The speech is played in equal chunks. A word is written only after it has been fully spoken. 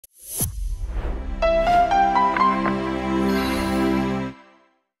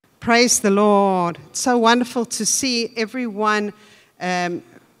Praise the Lord. It's so wonderful to see everyone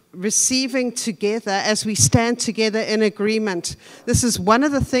receiving together as we stand together in agreement. This is one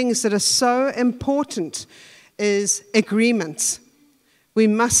of the things that is so important, is agreement. We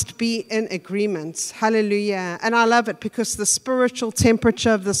must be in agreement. Hallelujah. And I love it because the spiritual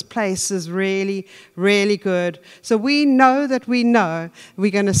temperature of this place is really, really good. So we know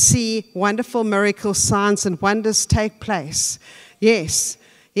we're going to see wonderful miracles, signs, and wonders take place. Yes.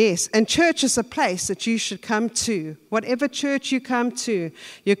 Yes, and church is a place that you should come to. Whatever church you come to,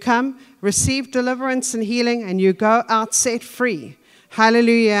 you come, receive deliverance and healing, and you go out set free.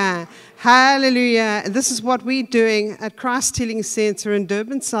 Hallelujah. Hallelujah. And this is what we're doing at Christ Healing Center in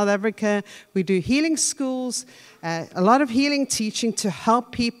Durban, South Africa. We do healing schools, a lot of healing teaching to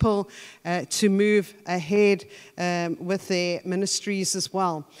help people to move ahead with their ministries as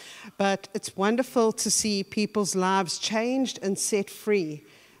well. But it's wonderful to see people's lives changed and set free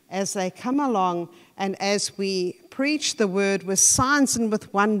as they come along and as we preach the word with signs and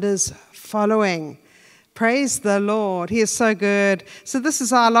with wonders following. Praise the Lord. He is so good. So this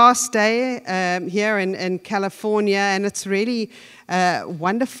is our last day here in California, and it's really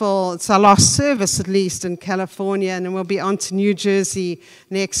wonderful. It's our last service, at least, in California, and then we'll be on to New Jersey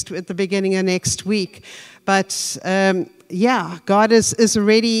at the beginning of next week. But God is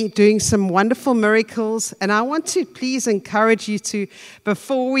already doing some wonderful miracles, and I want to please encourage you to,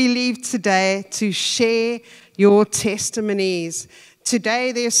 before we leave today, to share your testimonies.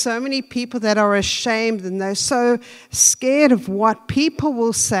 Today, there's so many people that are ashamed and they're so scared of what people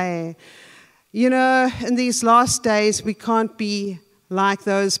will say. You know, in these last days, we can't be like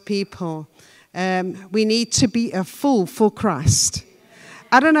those people. We need to be a fool for Christ.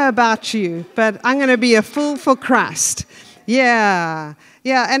 I don't know about you, but I'm going to be a fool for Christ. Yeah,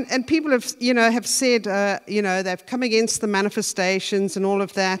 and people have said, they've come against the manifestations and all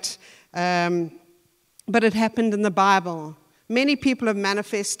of that, but it happened in the Bible. Many people have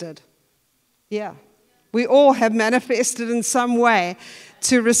manifested. Yeah, we all have manifested in some way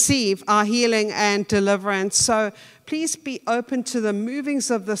to receive our healing and deliverance. So please be open to the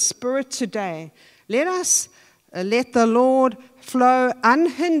movings of the Spirit today. Let us let the Lord flow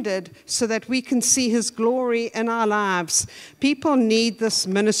unhindered so that we can see His glory in our lives. People need this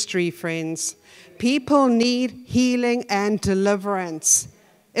ministry, friends. People need healing and deliverance.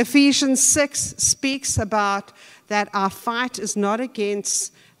 Ephesians 6 speaks about that our fight is not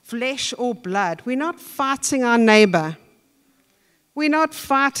against flesh or blood. We're not fighting our neighbor. We're not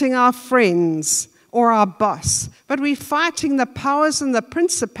fighting our friends or our boss, but we're fighting the powers and the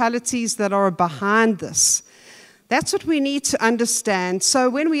principalities that are behind this. That's what we need to understand. So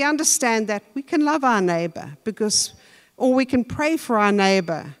when we understand that, we can love our neighbor or we can pray for our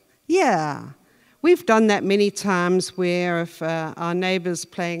neighbor. Yeah, we've done that many times where if our neighbor's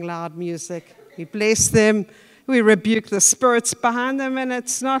playing loud music, we bless them. We rebuke the spirits behind them, and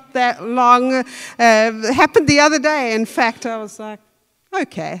it's not that long. It happened the other day. In fact, I was like,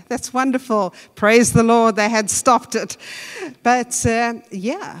 okay, that's wonderful. Praise the Lord, they had stopped it. But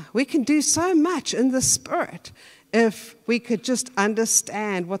we can do so much in the Spirit if we could just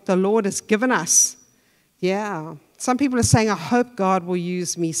understand what the Lord has given us. Yeah. Some people are saying, I hope God will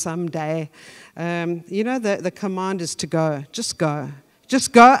use me someday. The command is to go. Just go.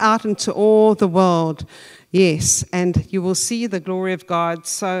 Just go out into all the world. Yes, and you will see the glory of God.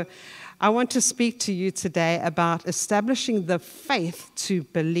 So I want to speak to you today about establishing the faith to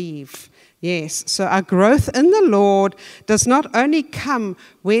believe. Yes, so our growth in the Lord does not only come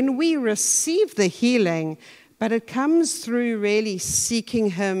when we receive the healing, but it comes through really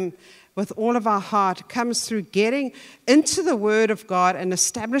seeking Him with all of our heart. It comes through getting into the Word of God and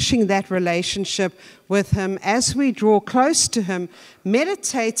establishing that relationship with Him as we draw close to Him,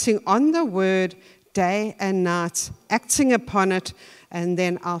 meditating on the Word day and night, acting upon it, and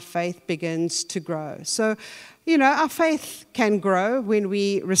then our faith begins to grow. So, our faith can grow when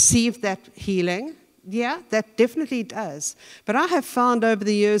we receive that healing. Yeah, that definitely does. But I have found over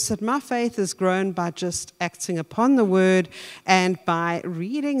the years that my faith has grown by just acting upon the Word and by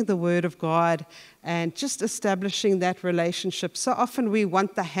reading the Word of God and just establishing that relationship. So often we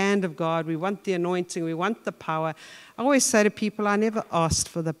want the hand of God, we want the anointing, we want the power. I always say to people, I never asked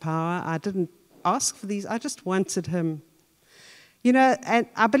for the power. I didn't ask for these. I just wanted Him. And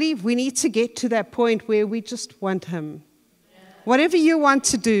I believe we need to get to that point where we just want Him. Whatever you want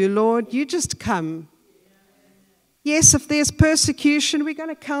to do, Lord, you just come. Yes, if there's persecution, we're going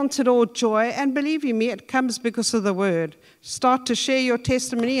to count it all joy. And believe you me, it comes because of the Word. Start to share your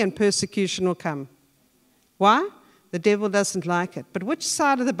testimony and persecution will come. Why? The devil doesn't like it. But which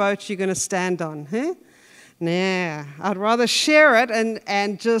side of the boat are you going to stand on? Huh? Nah, I'd rather share it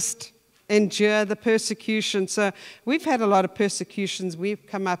and just endure the persecution. So we've had a lot of persecutions. We've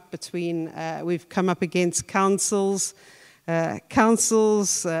come up against councils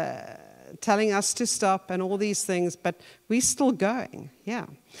telling us to stop and all these things, but we're still going. Yeah.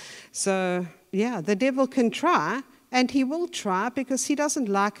 So yeah, the devil can try, and he will try because he doesn't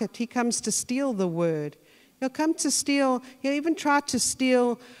like it. He comes to steal the word. He'll even try to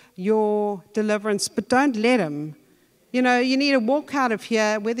steal your deliverance, but don't let him. You need to walk out of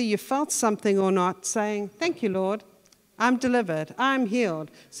here, whether you felt something or not, saying, thank you, Lord, I'm delivered, I'm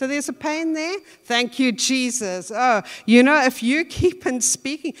healed. So there's a pain there. Thank you, Jesus. Oh, if you keep on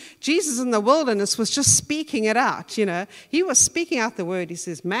speaking, Jesus in the wilderness was just speaking it out, He was speaking out the word. He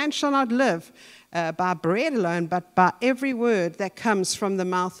says, man shall not live by bread alone, but by every word that comes from the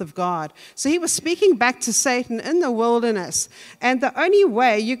mouth of God. So he was speaking back to Satan in the wilderness. And the only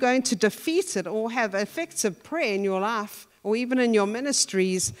way you're going to defeat it or have effective prayer in your life or even in your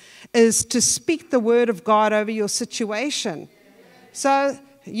ministries is to speak the word of God over your situation. So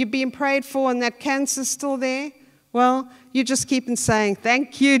you're being prayed for and that cancer's still there. Well, you just keep on saying,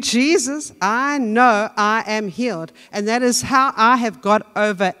 thank you, Jesus. I know I am healed. And that is how I have got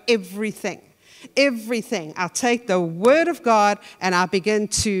over everything. Everything. I'll take the word of God and I'll begin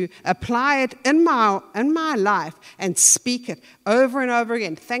to apply it in my life and speak it over and over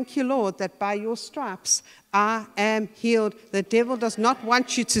again. Thank you, Lord, that by your stripes I am healed. The devil does not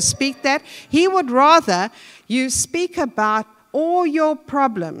want you to speak that. He would rather you speak about all your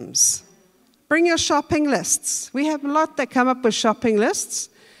problems. Bring your shopping lists. We have a lot that come up with shopping lists.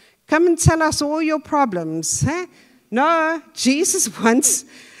 Come and tell us all your problems. Huh? No, Jesus wants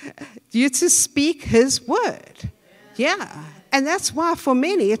you to speak his word. Yeah. And that's why for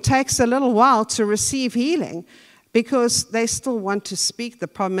many it takes a little while to receive healing, because they still want to speak the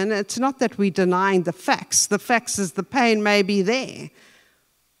problem. And it's not that we're denying the facts. The facts is the pain may be there.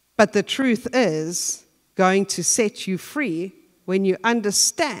 But the truth is going to set you free when you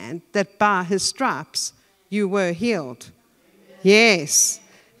understand that by his stripes you were healed. Yes.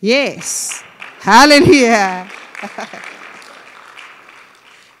 Yes. Hallelujah.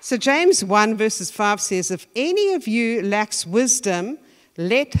 So James 1 verses 5 says, if any of you lacks wisdom,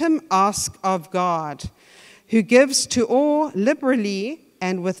 let him ask of God, who gives to all liberally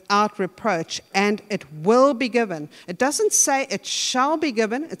and without reproach, and it will be given. It doesn't say it shall be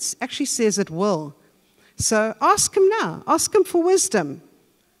given. It actually says it will. So ask him now. Ask him for wisdom.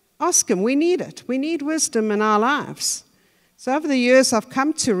 Ask him. We need it. We need wisdom in our lives. So over the years, I've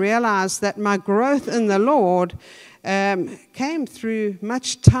come to realize that my growth in the Lord came through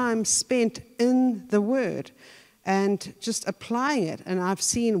much time spent in the Word and just applying it. And I've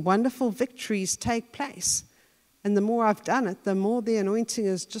seen wonderful victories take place. And the more I've done it, the more the anointing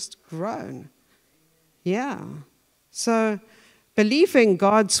has just grown. Yeah. So believing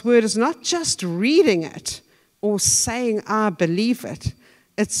God's Word is not just reading it or saying, I believe it.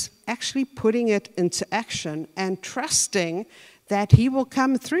 It's actually putting it into action and trusting that He will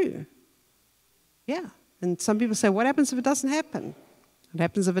come through. Yeah. And some people say, what happens if it doesn't happen? What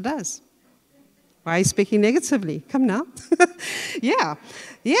happens if it does? Why are you speaking negatively? Come now. Yeah.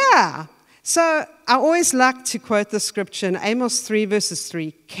 Yeah. So I always like to quote the scripture in Amos 3 verses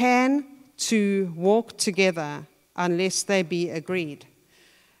 3. Can two walk together unless they be agreed?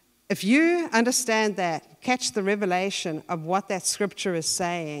 If you understand that, catch the revelation of what that scripture is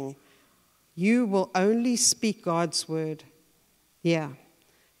saying, you will only speak God's word. Yeah.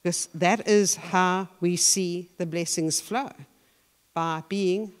 Because that is how we see the blessings flow, by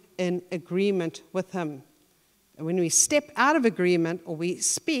being in agreement with Him. And when we step out of agreement or we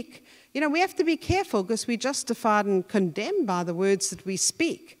speak, we have to be careful, because we're justified and condemned by the words that we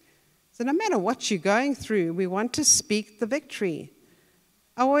speak. So no matter what you're going through, we want to speak the victory.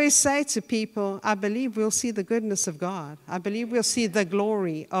 I always say to people, I believe we'll see the goodness of God. I believe we'll see the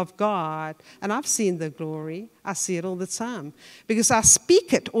glory of God. And I've seen the glory. I see it all the time, because I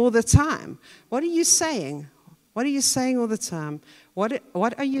speak it all the time. What are you saying? What are you saying all the time?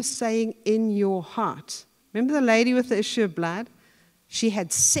 What are you saying in your heart? Remember the lady with the issue of blood? She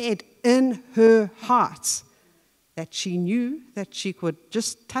had said in her heart that she knew that she could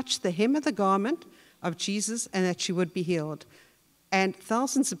just touch the hem of the garment of Jesus and that she would be healed. And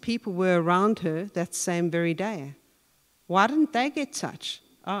thousands of people were around her that same very day. Why didn't they get touched?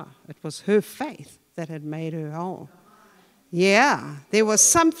 It was her faith that had made her whole. Yeah, there was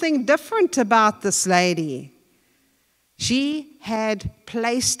something different about this lady. She had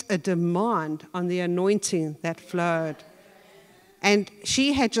placed a demand on the anointing that flowed. And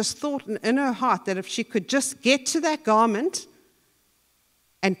she had just thought in her heart that if she could just get to that garment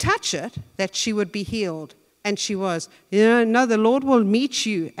and touch it, that she would be healed. And she was. No, the Lord will meet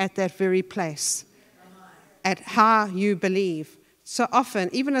you at that very place, at how you believe. So often,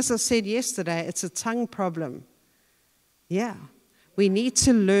 even as I said yesterday, it's a tongue problem. Yeah. We need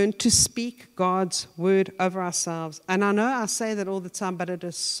to learn to speak God's word over ourselves. And I know I say that all the time, but it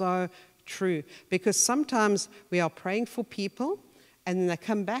is so true. Because sometimes we are praying for people, and then they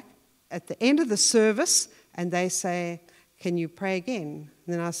come back at the end of the service, and they say, can you pray again?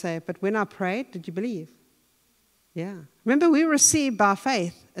 And then I say, but when I prayed, did you believe? Yeah. Remember, we receive by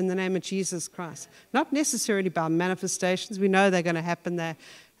faith in the name of Jesus Christ. Not necessarily by manifestations. We know they're going to happen there.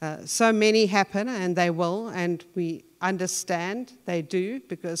 So many happen, and they will, and we understand they do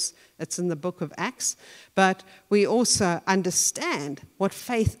because it's in the book of Acts. But we also understand what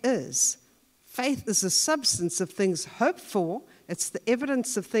faith is. Faith is the substance of things hoped for. It's the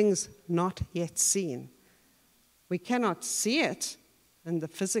evidence of things not yet seen. We cannot see it in the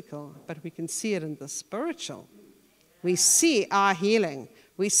physical, but we can see it in the spiritual. We see our healing.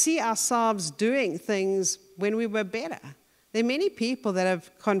 We see ourselves doing things when we were better. There are many people that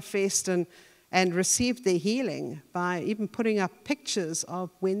have confessed and received their healing by even putting up pictures of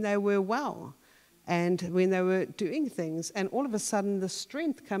when they were well and when they were doing things. And all of a sudden, the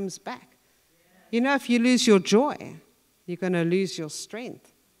strength comes back. You know, if you lose your joy, you're going to lose your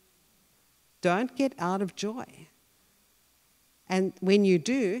strength. Don't get out of joy. And when you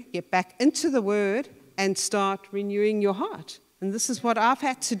do, get back into the Word and start renewing your heart. And this is what I've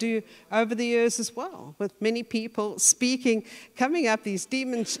had to do over the years as well, with many people speaking, coming up, these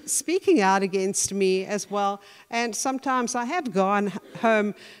demons speaking out against me as well. And sometimes I have gone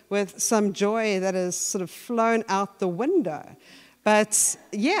home with some joy that has sort of flown out the window. But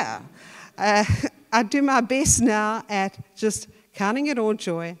yeah, I do my best now at just counting it all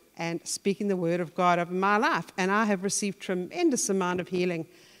joy and speaking the word of God over my life. And I have received tremendous amount of healing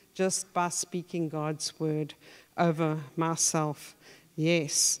just by speaking God's word over myself.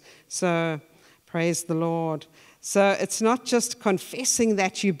 Yes. So praise the Lord. So it's not just confessing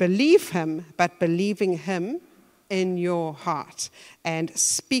that you believe him, but believing him in your heart and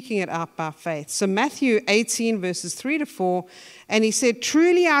speaking it out by faith. So Matthew 18 verses 3-4, and he said,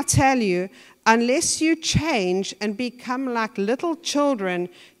 truly I tell you, unless you change and become like little children,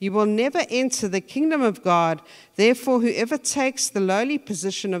 you will never enter the kingdom of God. Therefore, whoever takes the lowly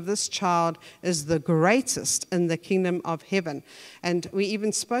position of this child is the greatest in the kingdom of heaven. And we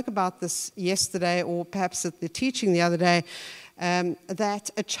even spoke about this yesterday, or perhaps at the teaching the other day,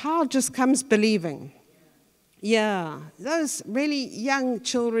 that a child just comes believing. Yeah, those really young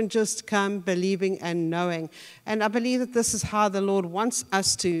children just come believing and knowing. And I believe that this is how the Lord wants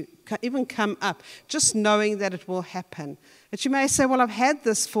us to even come up, just knowing that it will happen. But you may say, well, I've had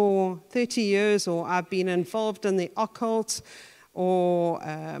this for 30 years, or I've been involved in the occult, or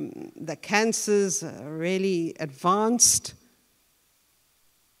the cancer's really advanced.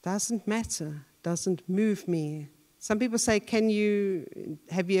 Doesn't matter, doesn't move me. Some people say,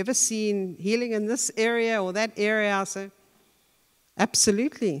 have you ever seen healing in this area or that area? I say,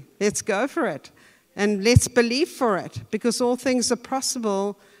 absolutely, let's go for it. And let's believe for it, because all things are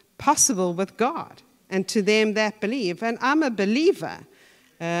possible with God, and to them that believe. And I'm a believer.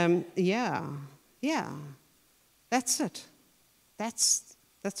 Yeah, that's it. That's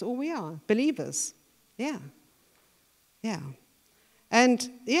all we are, believers. Yeah.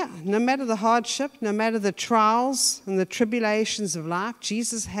 And yeah, no matter the hardship, no matter the trials and the tribulations of life,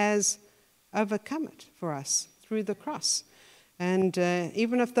 Jesus has overcome it for us through the cross. And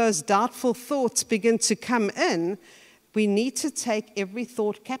even if those doubtful thoughts begin to come in, we need to take every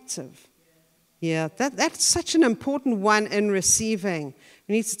thought captive. Yeah, that's such an important one in receiving.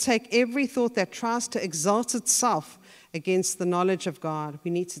 We need to take every thought that tries to exalt itself against the knowledge of God.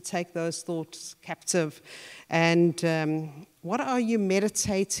 We need to take those thoughts captive. And what are you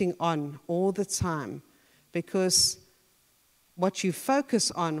meditating on all the time? Because what you focus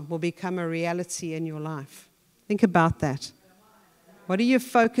on will become a reality in your life. Think about that. What are you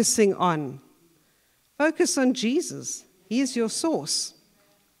focusing on? Focus on Jesus. He is your source.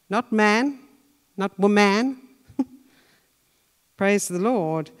 Not man, not woman. Praise the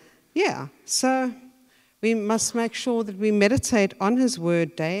Lord. Yeah, so we must make sure that we meditate on his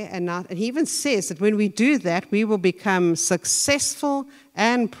word day and night. And he even says that when we do that, we will become successful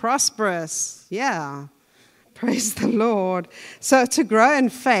and prosperous. Yeah. Praise the Lord. So to grow in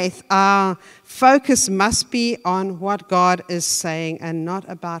faith, our focus must be on what God is saying and not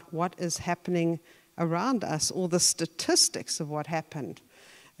about what is happening around us or the statistics of what happened.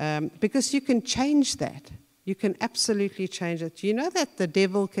 Because you can change that. You can absolutely change it. You know that the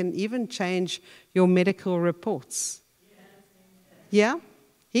devil can even change your medical reports? Yeah?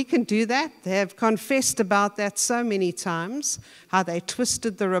 He can do that. They have confessed about that so many times, how they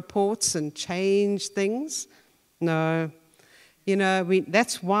twisted the reports and changed things. No.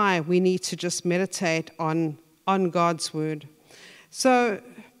 That's why we need to just meditate on God's word. So,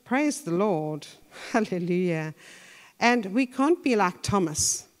 praise the Lord. Hallelujah. And we can't be like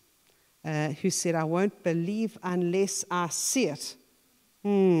Thomas, who said, I won't believe unless I see it.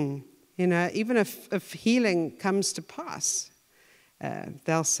 Even if healing comes to pass,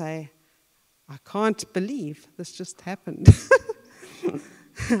 they'll say, I can't believe this just happened.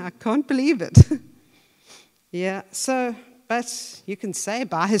 I can't believe it. Yeah, but you can say,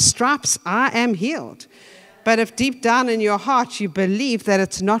 by his stripes I am healed. But if deep down in your heart you believe that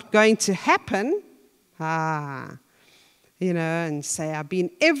it's not going to happen, and say, I've been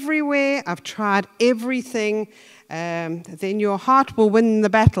everywhere, I've tried everything, then your heart will win the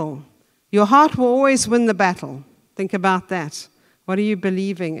battle. Your heart will always win the battle. Think about that. What are you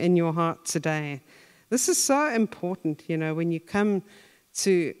believing in your heart today? This is so important, when you come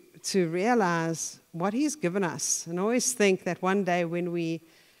to realize what he's given us. And always think that one day when we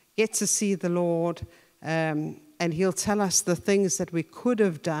get to see the Lord, and he'll tell us the things that we could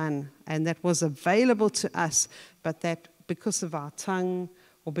have done and that was available to us, but that because of our tongue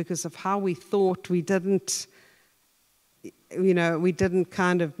or because of how we thought we didn't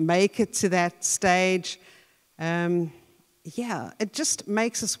kind of make it to that stage. It just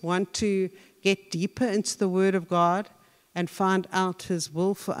makes us want to get deeper into the Word of God and find out His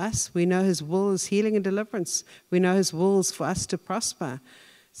will for us. We know His will is healing and deliverance. We know His will is for us to prosper.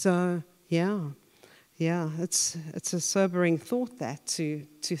 So, it's a sobering thought that to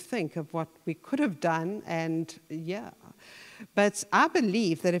think of what we could have done, and but I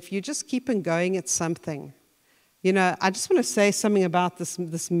believe that if you just keep on going at something, I just want to say something about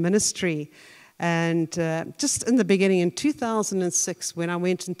this ministry, and just in the beginning in 2006 when I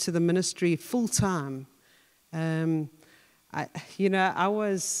went into the ministry full time,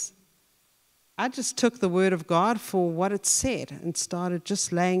 I just took the word of God for what it said and started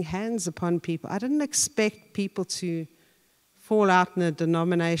just laying hands upon people. I didn't expect people to fall out in a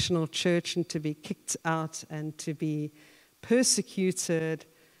denominational church and to be kicked out and to be persecuted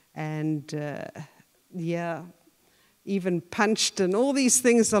and, even punched and all these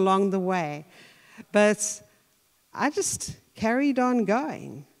things along the way. But I just carried on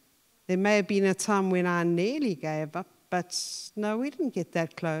going. There may have been a time when I nearly gave up, but no, we didn't get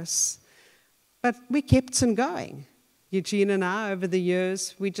that close. But we kept on going. Eugene and I, over the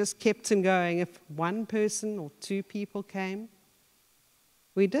years, we just kept on going. If one person or two people came,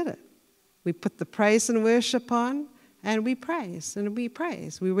 we did it. We put the praise and worship on, and we praised, and we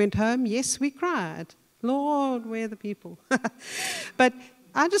praised. We went home, yes, we cried. Lord, where are the people? But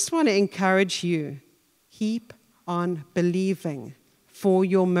I just want to encourage you, keep on believing for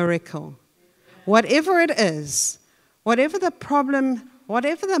your miracle. Whatever it is, whatever the problem,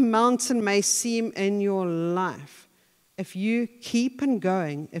 whatever the mountain may seem in your life, if you keep on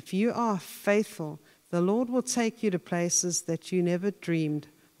going, if you are faithful, the Lord will take you to places that you never dreamed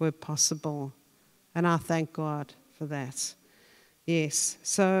were possible. And I thank God for that. Yes,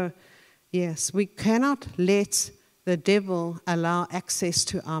 so, yes, we cannot let the devil allow access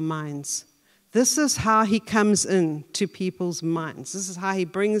to our minds. This is how he comes in to people's minds. This is how he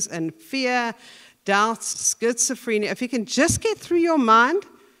brings in fear, doubts, schizophrenia. If he can just get through your mind,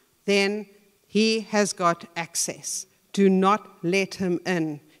 then he has got access. Do not let him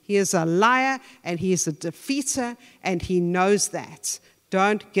in. He is a liar and he is a defeater, and he knows that.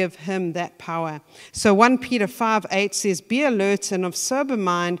 Don't give him that power. So 1 Peter 5:8 says, be alert and of sober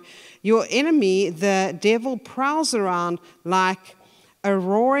mind. Your enemy, the devil, prowls around like a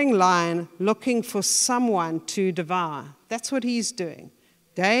roaring lion looking for someone to devour. That's what he's doing.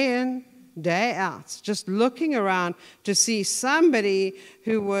 Day in, day out. Just looking around to see somebody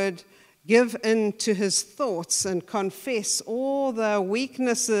who would give in to his thoughts and confess all the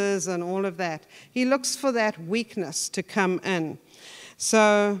weaknesses and all of that. He looks for that weakness to come in.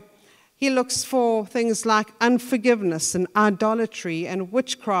 So he looks for things like unforgiveness and idolatry and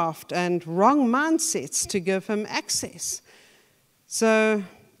witchcraft and wrong mindsets to give him access. So,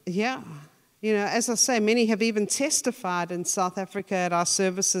 as I say, many have even testified in South Africa at our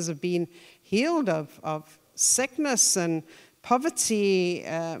services of being healed of sickness and poverty,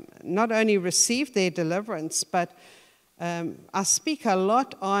 not only received their deliverance, but I speak a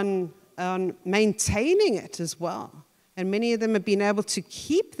lot on maintaining it as well. And many of them have been able to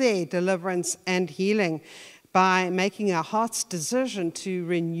keep their deliverance and healing by making a heart's decision to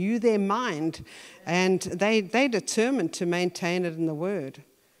renew their mind. And they determined to maintain it in the Word.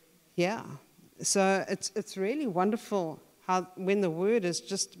 Yeah. So it's really wonderful how when the word is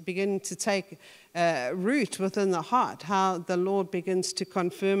just beginning to take root within the heart, how the Lord begins to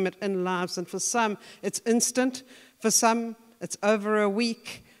confirm it in lives. And for some, it's instant. For some, it's over a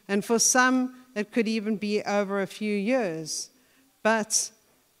week. And for some, it could even be over a few years. But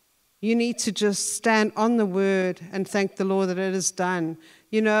you need to just stand on the word and thank the Lord that it is done.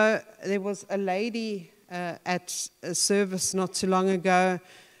 You know, there was a lady at a service not too long ago,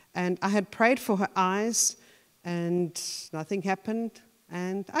 and I had prayed for her eyes, and nothing happened.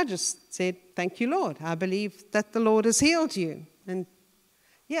 And I just said, thank you, Lord. I believe that the Lord has healed you. And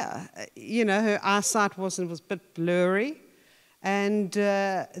yeah, you know, her eyesight was a bit blurry. And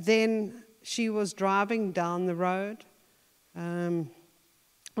then she was driving down the road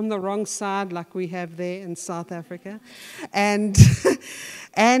on the wrong side, like we have there in South Africa. And,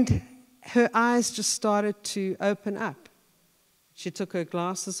 and her eyes just started to open up. She took her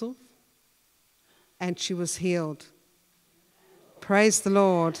glasses off, and she was healed. Praise the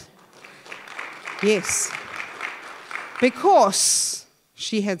Lord. Yes. Because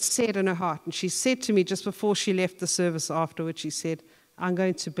she had said in her heart, and she said to me just before she left the service afterwards, she said, I'm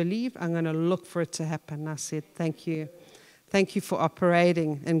going to believe, I'm going to look for it to happen. I said, thank you. Thank you for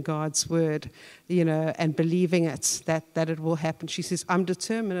operating in God's word, you know, and believing it, that it will happen. She says, I'm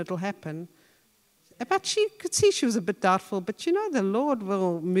determined it'll happen. But she could see she was a bit doubtful. But, you know, the Lord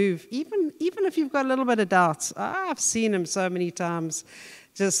will move, even if you've got a little bit of doubts. I've seen him so many times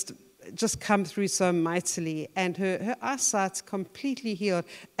just come through so mightily. And her eyesight's completely healed,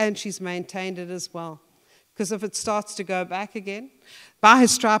 and she's maintained it as well. Because if it starts to go back again, by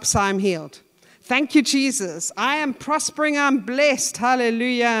his stripes I am healed. Thank you, Jesus. I am prospering. I'm blessed.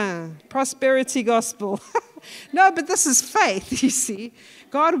 Hallelujah. Prosperity gospel. No, but this is faith, you see.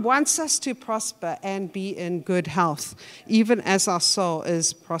 God wants us to prosper and be in good health, even as our soul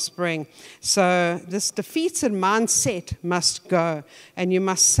is prospering. So this defeated mindset must go. And you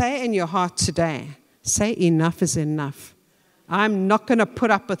must say in your heart today, say enough is enough. I'm not going to put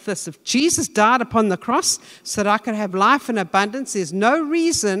up with this. If Jesus died upon the cross so that I could have life in abundance, there's no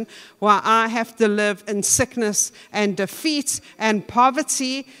reason why I have to live in sickness and defeat and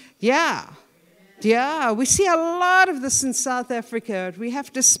poverty. Yeah, we see a lot of this in South Africa. We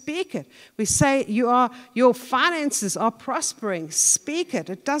have to speak it. We say your finances are prospering. Speak it.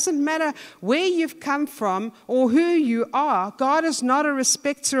 It doesn't matter where you've come from or who you are. God is not a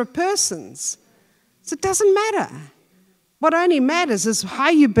respecter of persons. So it doesn't matter. What only matters is how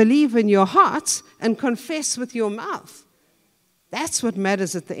you believe in your heart and confess with your mouth. That's what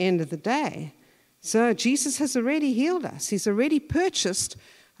matters at the end of the day. So Jesus has already healed us. He's already purchased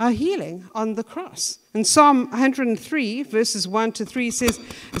our healing on the cross. In Psalm 103, verses 1 to 3, it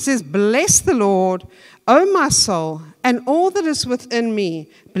says, bless the Lord, O my soul, and all that is within me.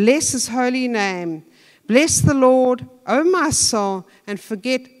 Bless his holy name. Bless the Lord, O my soul, and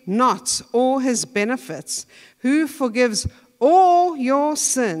forget not all his benefits, who forgives all your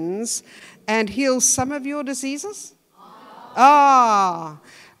sins and heals some of your diseases? All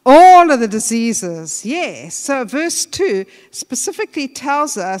of the diseases, yes. So verse 2 specifically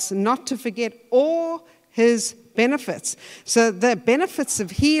tells us not to forget all his benefits. So the benefits of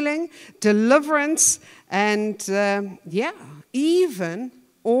healing, deliverance, and even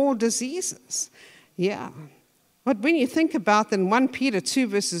all diseases. Yeah. But when you think about in 1 Peter 2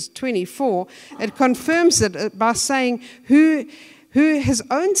 verses 24, it confirms it by saying, who his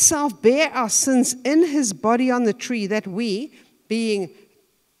own self bare our sins in his body on the tree, that we, being,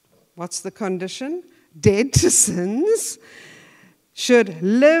 what's the condition? Dead to sins, should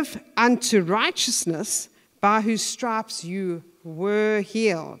live unto righteousness, by whose stripes you were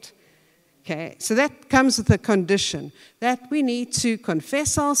healed. Okay, so that comes with a condition that we need to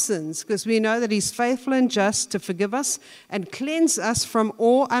confess our sins, because we know that he's faithful and just to forgive us and cleanse us from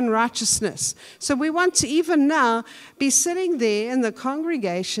all unrighteousness. So we want to even now be sitting there in the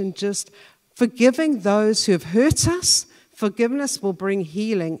congregation just forgiving those who have hurt us. Forgiveness will bring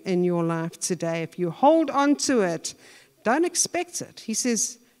healing in your life today. If you hold on to it, don't expect it. He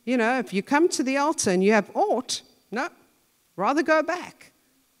says, you know, if you come to the altar and you have aught, no, rather go back.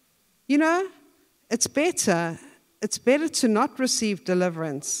 You know, it's better to not receive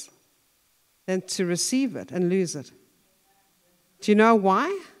deliverance than to receive it and lose it. Do you know why?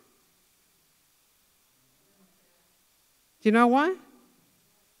 Do you know why?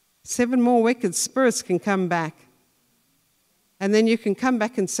 7 more wicked spirits can come back. And then you can come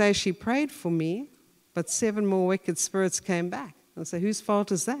back and say, she prayed for me, but 7 more wicked spirits came back. I'll say, whose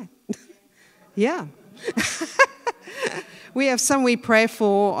fault is that? Yeah. We have some we pray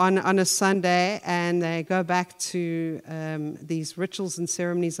for on a Sunday, and they go back to these rituals and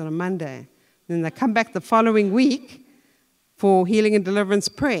ceremonies on a Monday. Then they come back the following week, for healing and deliverance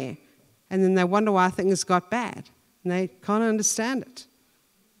prayer. And then they wonder why things got bad. And they can't understand it.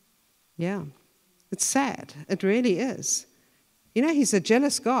 Yeah. It's sad. It really is. You know, he's a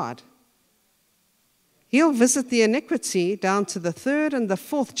jealous God. He'll visit the iniquity down to the third and the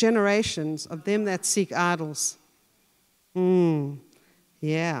fourth generations of them that seek idols.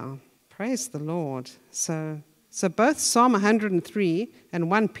 Yeah. Praise the Lord. So both Psalm 103 and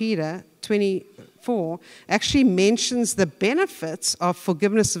 1 Peter 24 actually mentions the benefits of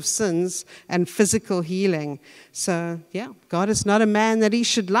forgiveness of sins and physical healing. So, yeah, God is not a man that he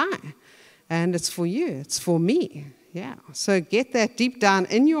should lie. And it's for you. It's for me. Yeah. So get that deep down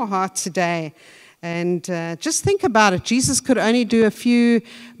in your heart today. And just think about it. Jesus could only do a few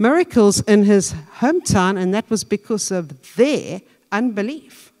miracles in his hometown, and that was because of their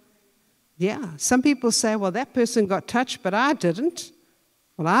unbelief. Yeah, some people say, well, that person got touched, but I didn't.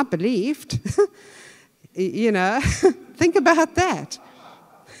 Well, I believed. You know, think about that.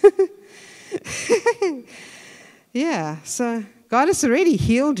 Yeah, so God has already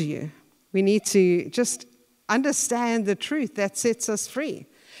healed you. We need to just understand the truth that sets us free.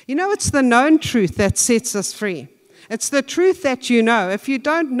 You know, it's the known truth that sets us free. It's the truth that you know. If you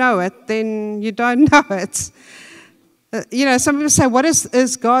don't know it, then you don't know it. You know, some people say, what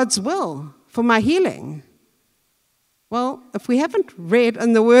is God's will for my healing? Well, if we haven't read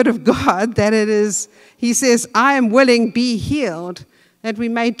in the Word of God that it is, he says, I am willing, be healed, that we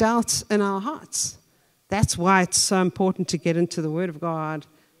may doubt in our hearts. That's why it's so important to get into the Word of God.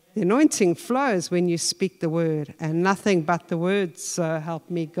 The anointing flows when you speak the Word, and nothing but the Word, so help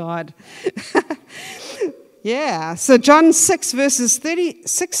me God. Yeah, so John 6 verses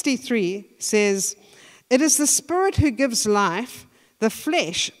 63 says, it is the Spirit who gives life, the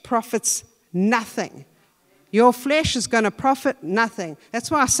flesh profits nothing. Your flesh is going to profit nothing.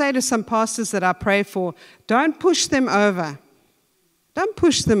 That's why I say to some pastors that I pray for, don't push them over. Don't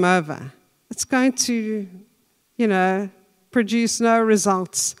push them over. It's going to, you know, produce no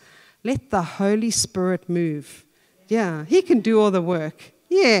results. Let the Holy Spirit move. Yeah, he can do all the work.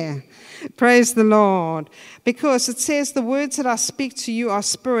 Yeah, praise the Lord. Because it says the words that I speak to you are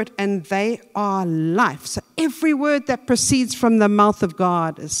spirit and they are life. So every word that proceeds from the mouth of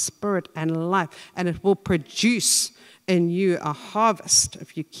God is spirit and life. And it will produce in you a harvest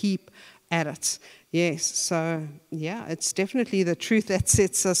if you keep at it. Yes, so yeah, it's definitely the truth that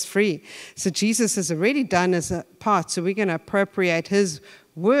sets us free. So Jesus has already done his part. So we're going to appropriate his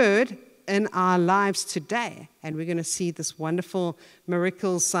word in our lives today. And we're going to see this wonderful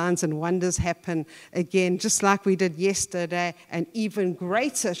miracles, signs, and wonders happen again, just like we did yesterday, and even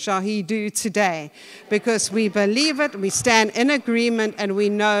greater shall he do today. Because we believe it, we stand in agreement, and we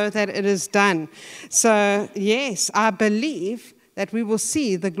know that it is done. So, yes, I believe that we will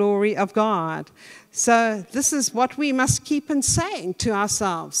see the glory of God. So this is what we must keep on saying to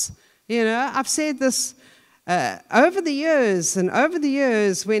ourselves. You know, I've said this over the years,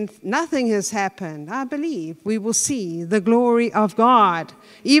 when nothing has happened, I believe we will see the glory of God.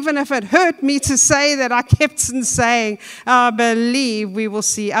 Even if it hurt me to say that, I kept on saying, I believe we will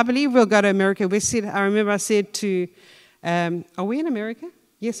see. I believe we'll go to America. I remember I said to, are we in America?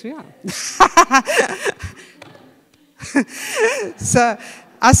 Yes, we are. So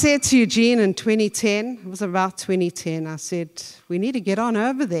I said to Eugene in 2010, it was about 2010, I said, we need to get on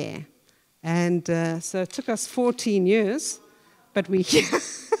over there. And so it took us 14 years, but we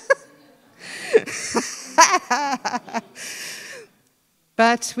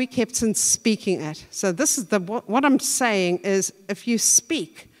but we kept on speaking it. So this is what I'm saying is, if you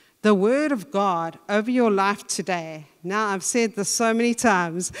speak the word of God over your life today, now I've said this so many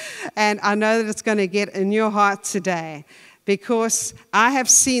times, and I know that it's going to get in your heart today. Because I have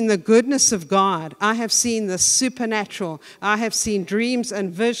seen the goodness of God. I have seen the supernatural. I have seen dreams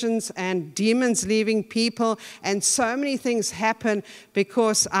and visions and demons leaving people. And so many things happen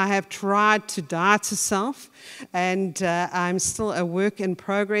because I have tried to die to self. And I'm still a work in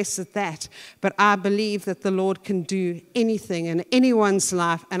progress at that. But I believe that the Lord can do anything in anyone's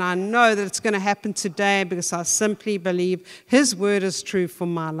life. And I know that it's going to happen today because I simply believe his word is true for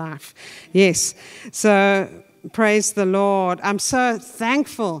my life. Yes. So praise the Lord. I'm so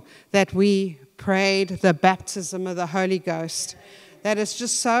thankful that we prayed the baptism of the Holy Ghost. That is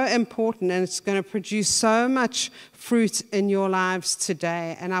just so important, and it's going to produce so much fruit in your lives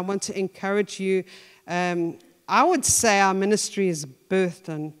today. And I want to encourage you. I would say our ministry is birthed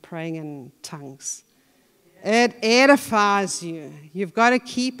on praying in tongues. It edifies you. You've got to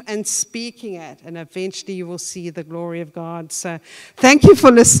keep and speaking it, and eventually you will see the glory of God. So thank you for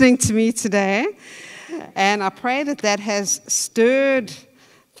listening to me today. And I pray that has stirred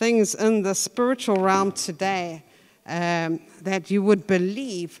things in the spiritual realm today. that you would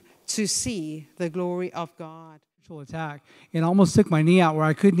believe to see the glory of God. Attack and almost took my knee out where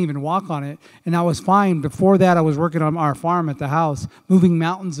I couldn't even walk on it, and I was fine. Before that, I was working on our farm at the house, moving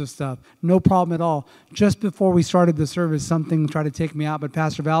mountains of stuff, no problem at all. Just before we started the service, something tried to take me out, but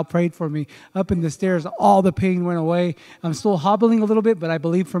Pastor Val prayed for me up in the stairs. All the pain went away. I'm still hobbling a little bit, but I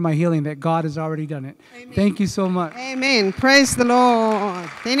believe for my healing that God has already done it. Amen. Thank you so much. Amen. Praise the Lord.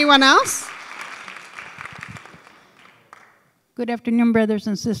 Anyone else? Good afternoon, brothers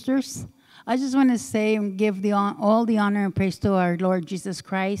and sisters. I just want to say and give all the honor and praise to our Lord Jesus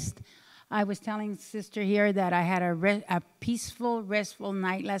Christ. I was telling sister here that I had a peaceful, restful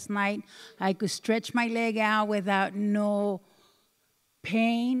night last night. I could stretch my leg out without no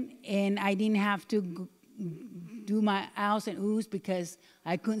pain, and I didn't have to do my outs and oohs because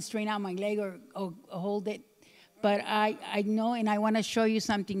I couldn't straighten out my leg or hold it. But I know, and I want to show you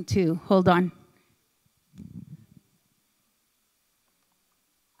something too. Hold on.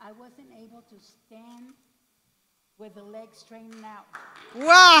 I wasn't able to stand with the legs straightened out.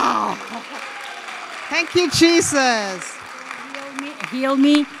 Wow! Thank you, Jesus. Heal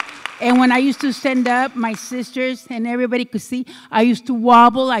me. And when I used to stand up, my sisters and everybody could see, I used to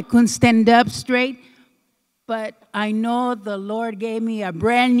wobble. I couldn't stand up straight. But I know the Lord gave me a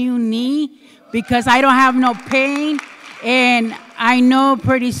brand new knee because I don't have no pain. And I know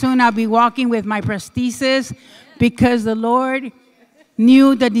pretty soon I'll be walking with my prosthesis because the Lord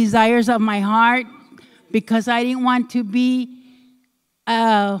knew the desires of my heart, because I didn't want to be,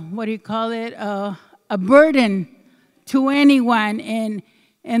 a burden to anyone.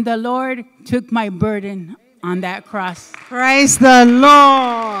 And the Lord took my burden on that cross. Praise the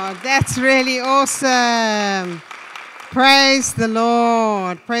Lord. That's really awesome. Praise the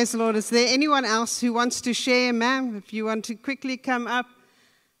Lord. Praise the Lord. Is there anyone else who wants to share, ma'am? If you want to quickly come up.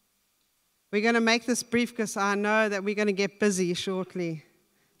 We're going to make this brief because I know that we're going to get busy shortly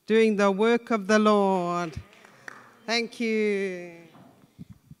doing the work of the Lord. Thank you.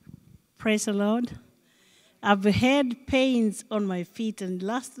 Praise the Lord. I've had pains on my feet, and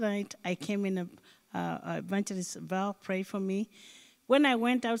last night I came in, Evangelist Val prayed for me. When I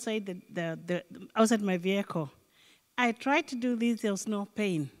went outside outside my vehicle, I tried to do this, there was no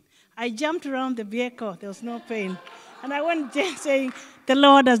pain. I jumped around the vehicle, there was no pain. And I went there saying, the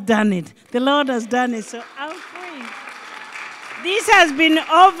Lord has done it. The Lord has done it. So I'm free. This has been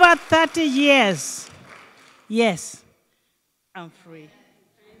over 30 years. Yes, I'm free.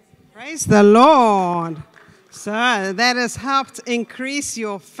 Praise the Lord. So that has helped increase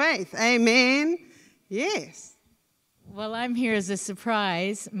your faith. Amen. Yes. Well, I'm here as a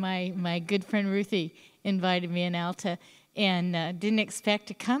surprise. My good friend Ruthie invited me in Alta and didn't expect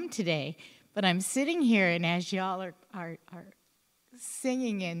to come today. But I'm sitting here, and as y'all are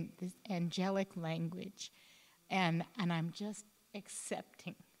singing in this angelic language, and I'm just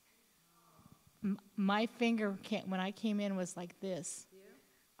accepting. My finger, when I came in, was like this.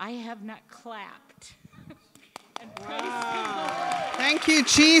 I have not clapped. And praise the Lord. Thank you,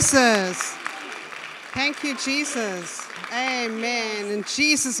 Jesus. Thank you, Jesus. Amen. In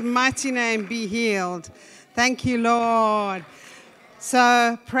Jesus' mighty name, be healed. Thank you, Lord.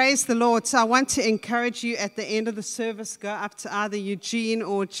 So, praise the Lord. So, I want to encourage you at the end of the service, go up to either Eugene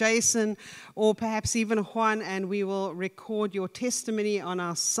or Jason or perhaps even Juan, and we will record your testimony on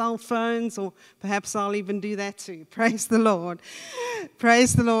our cell phones, or perhaps I'll even do that too. Praise the Lord.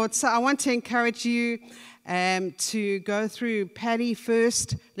 Praise the Lord. So, I want to encourage you to go through Patty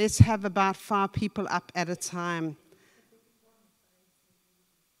first. Let's have about 5 people up at a time.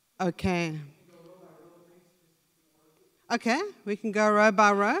 Okay. Okay, we can go row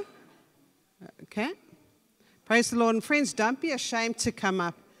by row. Okay. Praise the Lord. And friends, don't be ashamed to come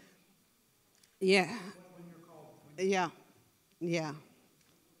up. Yeah. Yeah. Yeah.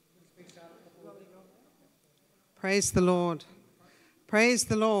 Praise the Lord. Praise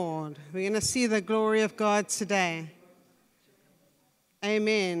the Lord. We're going to see the glory of God today.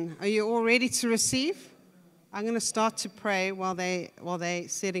 Amen. Are you all ready to receive? I'm going to start to pray while they're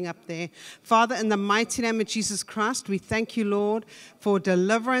setting up there. Father, in the mighty name of Jesus Christ, we thank you, Lord, for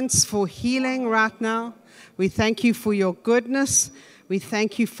deliverance, for healing right now. We thank you for your goodness. We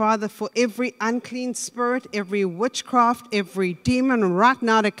thank you, Father, for every unclean spirit, every witchcraft, every demon right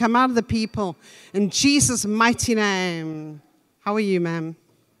now to come out of the people. In Jesus' mighty name. How are you, ma'am?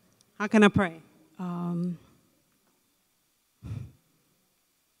 How can I pray? Can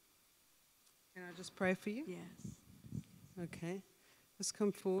I just pray for you? Yes. Okay. Just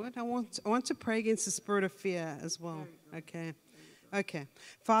come forward. I want to pray against the spirit of fear as well. Okay. Okay.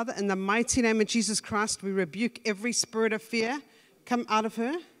 Father, in the mighty name of Jesus Christ, we rebuke every spirit of fear. Come out of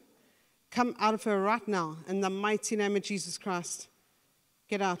her. Come out of her right now in the mighty name of Jesus Christ.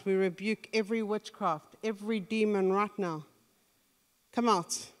 Get out. We rebuke every witchcraft, every demon right now. Come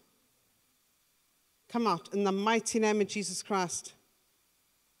out. Come out in the mighty name of Jesus Christ.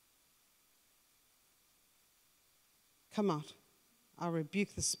 Come out. I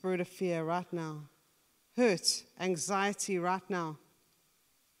rebuke the spirit of fear right now. Hurt, anxiety right now.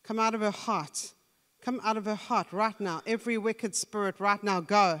 Come out of her heart. Come out of her heart right now. Every wicked spirit right now,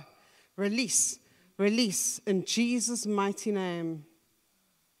 go. Release. Release in Jesus' mighty name.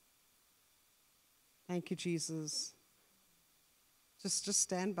 Thank you, Jesus. Just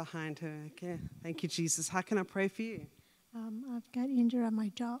stand behind her, okay? Thank you, Jesus. How can I pray for you? I've got injured on my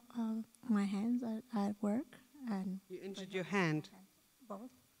jaw, my hands at work. And You injured your hand?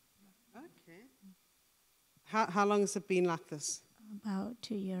 both. Okay. How long has it been like this? About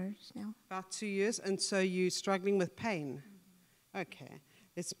 2 years now. About 2 years, and so you're struggling with pain? Okay,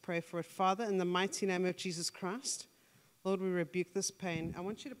 let's pray for it. Father, in the mighty name of Jesus Christ, Lord, we rebuke this pain. I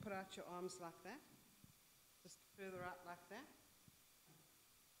want you to put out your arms like that, just further out like that.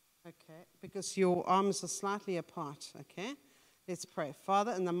 Okay, because your arms are slightly apart, okay? Let's pray.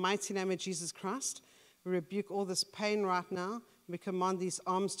 Father, in the mighty name of Jesus Christ, we rebuke all this pain right now. We command these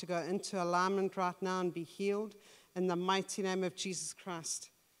arms to go into alignment right now and be healed. In the mighty name of Jesus Christ.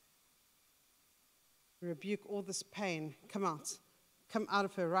 We rebuke all this pain. Come out. Come out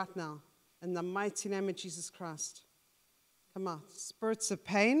of her right now. In the mighty name of Jesus Christ. Come out. Spirits of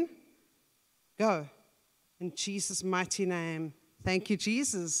pain, go. In Jesus' mighty name. Thank you,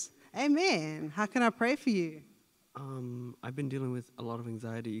 Jesus. Amen. How can I pray for you? I've been dealing with a lot of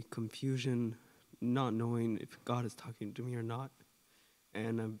anxiety, confusion, not knowing if God is talking to me or not.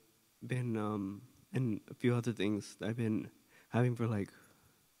 And I've been... and a few other things that I've been having for like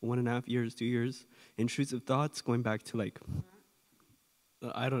 1.5 years, 2 years. Intrusive thoughts going back to like,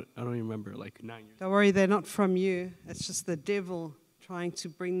 I don't even remember, like 9 years. Don't worry, they're not from you. It's just the devil trying to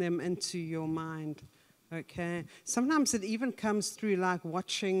bring them into your mind. Okay? Sometimes it even comes through like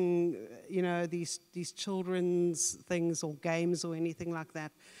watching, these children's things or games or anything like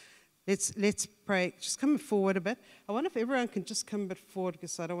that. Let's pray. Just come forward a bit. I wonder if everyone can just come a bit forward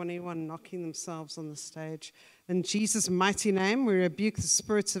because I don't want anyone knocking themselves on the stage. In Jesus' mighty name, we rebuke the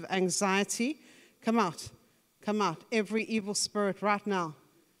spirits of anxiety. Come out. Come out. Every evil spirit right now.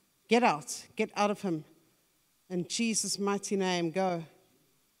 Get out. Get out of him. In Jesus' mighty name, go.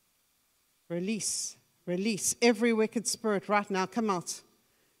 Release. Release. Every wicked spirit right now. Come out.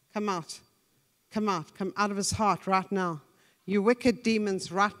 Come out. Come out. Come out of his heart right now. You wicked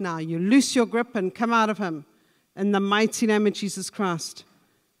demons right now, you loose your grip and come out of him. In the mighty name of Jesus Christ.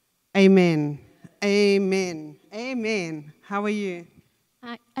 Amen. Amen. Amen. How are you?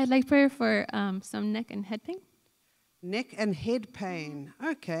 I'd like prayer for some neck and head pain. Neck and head pain.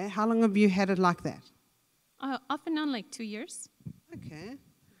 Okay. How long have you had it like that? Off and on, like 2 years. Okay.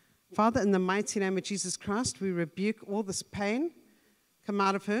 Father, in the mighty name of Jesus Christ, we rebuke all this pain. Come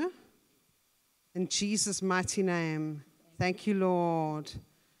out of her. In Jesus' mighty name. Thank you, Lord.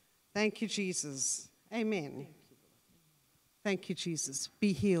 Thank you, Jesus. Amen. Thank you, Jesus.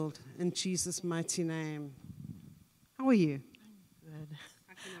 Be healed in Jesus' mighty name. How are you? Good.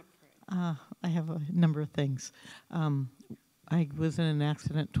 I have a number of things. I was in an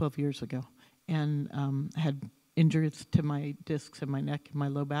accident 12 years ago and had injuries to my discs in my neck and my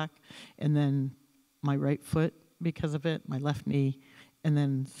low back, and then my right foot because of it, my left knee, and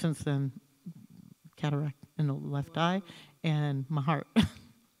then since then, cataract in the left eye, and my heart. Wow.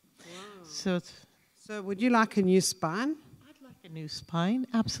 So would you like a new spine? I'd like a new spine,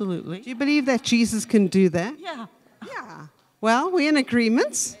 absolutely. Do you believe that Jesus can do that? Yeah. Yeah. Well, we're in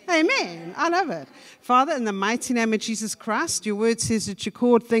agreement. Amen. I love it. Father, in the mighty name of Jesus Christ, your word says that you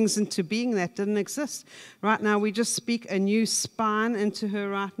called things into being that didn't exist. Right now, we just speak a new spine into her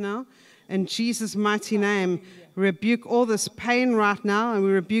right now. In Jesus' mighty name, rebuke all this pain right now, and we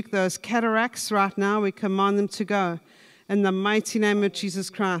rebuke those cataracts right now. We command them to go. In the mighty name of Jesus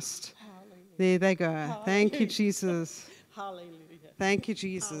Christ. Hallelujah. There they go. Hallelujah. Thank you, Jesus. Hallelujah. Thank you,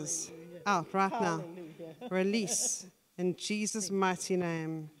 Jesus. Hallelujah. Out right now. Release. In Jesus' mighty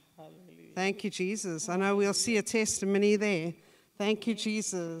name. Hallelujah. Thank you, Jesus. I know we'll see a testimony there. Thank you,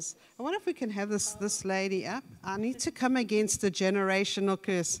 Jesus. I wonder if we can have this lady up. I need to come against a generational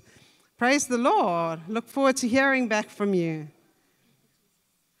curse. Praise the Lord. Look forward to hearing back from you.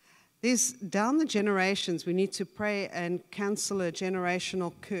 There's down the generations, we need to pray and cancel a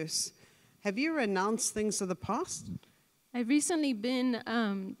generational curse. Have you renounced things of the past? I've recently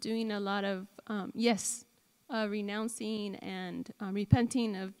been doing a lot of, renouncing and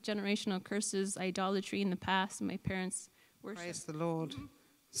repenting of generational curses, idolatry in the past. My parents worship. Praise the Lord.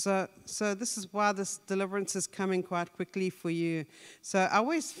 So this is why this deliverance is coming quite quickly for you. So I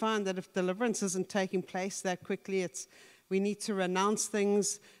always find that if deliverance isn't taking place that quickly, we need to renounce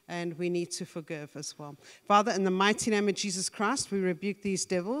things and we need to forgive as well. Father, in the mighty name of Jesus Christ, we rebuke these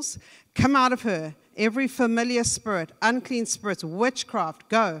devils. Come out of her, every familiar spirit, unclean spirits, witchcraft,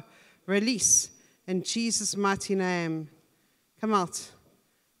 go, release in Jesus' mighty name. Come out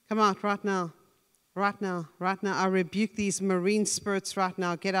right now. Right now, I rebuke these marine spirits right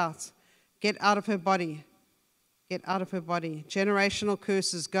now. Get out. Get out of her body. Get out of her body. Generational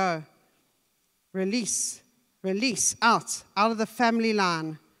curses, go. Release, out of the family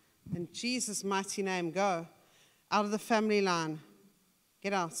line. In Jesus' mighty name, go. Out of the family line.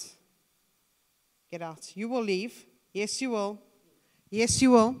 Get out. Get out. You will leave. Yes, you will. Yes,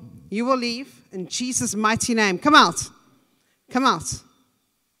 you will. You will leave. In Jesus' mighty name. Come out. Come out.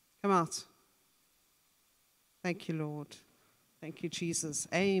 Come out. Thank you, Lord. Thank you, Jesus.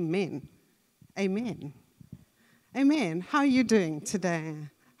 Amen. Amen. Amen. How are you doing today?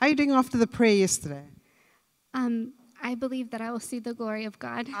 How are you doing after the prayer yesterday? I believe that I will see the glory of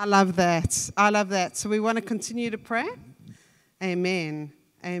God. I love that. I love that. So we want to continue to pray? Amen.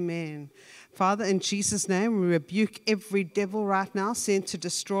 Amen. Father, in Jesus' name, we rebuke every devil right now sent to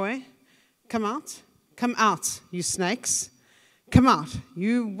destroy. Come out. Come out, you snakes. Come out.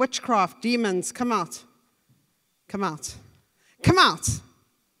 You witchcraft demons, come out. Come out. Come out.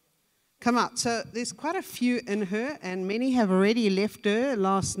 Come out. So there's quite a few in her, and many have already left her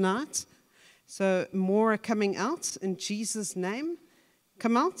last night. So more are coming out in Jesus' name.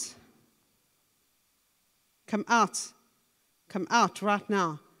 Come out. Come out. Come out right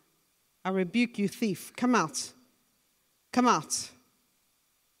now. I rebuke you, thief. Come out. Come out.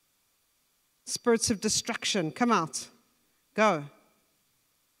 Spirits of destruction, come out. Go.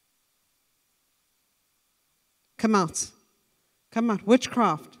 Come out. Come out.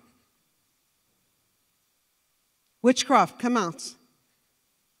 Witchcraft. Witchcraft, come out.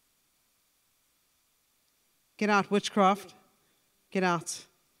 Get out, witchcraft. Get out.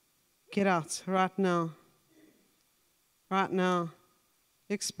 Get out right now. Right now.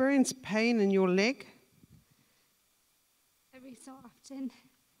 You experience pain in your leg? Every so often.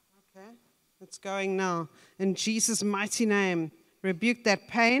 Okay. It's going now. In Jesus' mighty name, rebuke that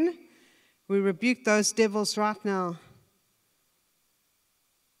pain. We rebuke those devils right now.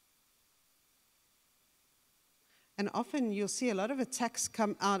 And often you'll see a lot of attacks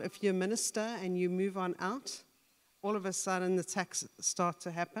come out if you're a minister and you move on out. All of a sudden the attacks start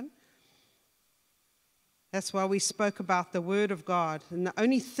to happen. That's why we spoke about the Word of God. And the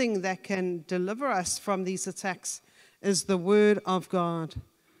only thing that can deliver us from these attacks is the Word of God.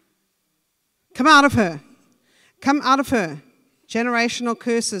 Come out of her. Come out of her. Generational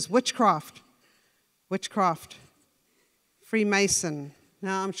curses, witchcraft, Freemason.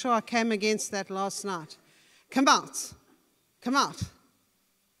 Now, I'm sure I came against that last night. Come out. Come out.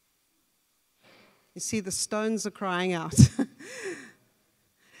 You see, the stones are crying out.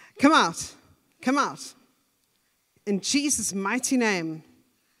 Come out. Come out. In Jesus' mighty name,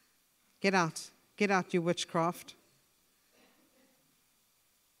 get out. Get out, you witchcraft.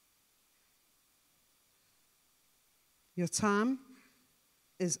 Your time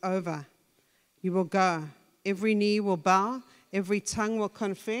is over. You will go. Every knee will bow. Every tongue will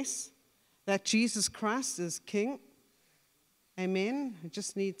confess that Jesus Christ is King. Amen. I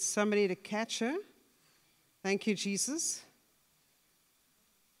just need somebody to catch her. Thank you, Jesus.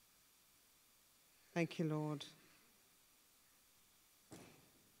 Thank you, Lord.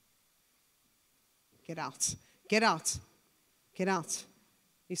 Get out. Get out. Get out.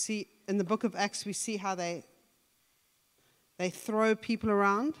 You see, in the book of Acts, we see how they throw people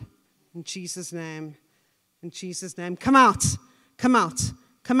around. In Jesus' name. In Jesus' name. Come out. Come out.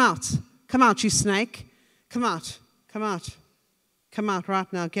 Come out. Come out, you snake. Come out. Come out. Come out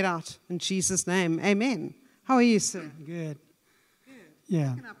right now. Get out. In Jesus' name. Amen. How are you, sir? Good. Good. Yeah.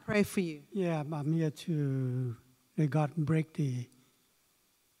 How can I pray for you? Yeah, I'm here to let God break the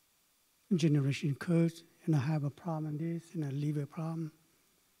generation curse, and I have a problem in this, and I leave a problem.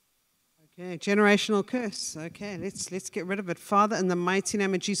 Okay, generational curse. Okay, let's get rid of it. Father, in the mighty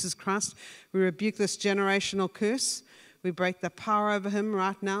name of Jesus Christ, we rebuke this generational curse. We break the power over him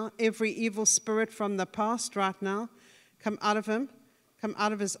right now. Every evil spirit from the past right now, come out of him. Come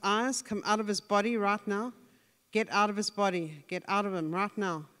out of his eyes. Come out of his body right now. Get out of his body. Get out of him right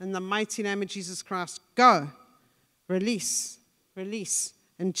now. In the mighty name of Jesus Christ, go. Release. Release.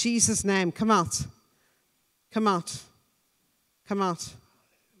 In Jesus' name, come out. Come out. Come out.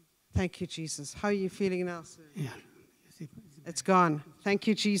 Thank you, Jesus. How are you feeling now, sir? Yeah. It's gone. Thank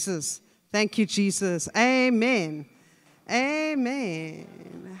you, Jesus. Thank you, Jesus. Amen.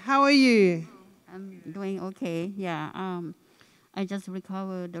 Amen. How are you? I'm doing okay. Yeah. I just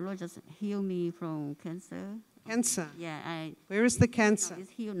recovered. The Lord just healed me from cancer. Cancer? Yeah. Where is the cancer? It's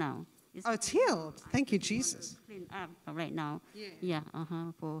healed now. It's healed. Thank you, Jesus. Clean up right now. Yeah.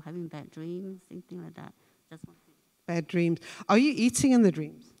 For having bad dreams, something like that. Just bad dreams. Are you eating in the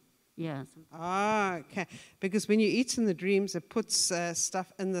dreams? Yes. Okay. Because when you eat in the dreams, it puts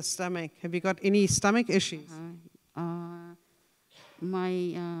stuff in the stomach. Have you got any stomach issues?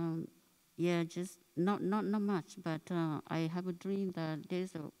 Just not much. But I have a dream that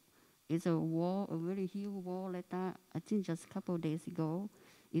there's a wall, a very huge wall like that. I think just a couple of days ago,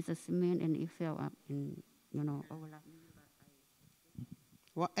 it's a cement and it fell up and overlapped.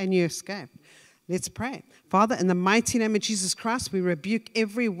 And you escaped. Let's pray. Father, in the mighty name of Jesus Christ, we rebuke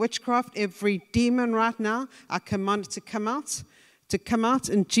every witchcraft, every demon right now. I command it to come out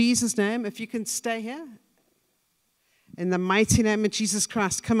in Jesus' name. If you can stay here. In the mighty name of Jesus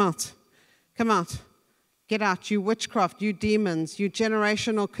Christ, come out. Come out. Get out, you witchcraft, you demons, you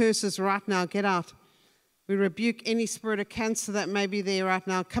generational curses right now. Get out. We rebuke any spirit of cancer that may be there right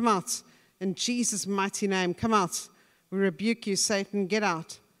now. Come out. In Jesus' mighty name, come out. We rebuke you, Satan. Get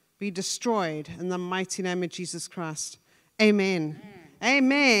out. Be destroyed in the mighty name of Jesus Christ. Amen.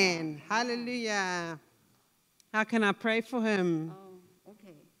 Amen. Hallelujah. How can I pray for him?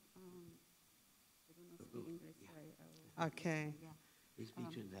 Okay. Okay. It's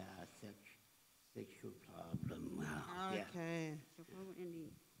because sexual problem. Okay.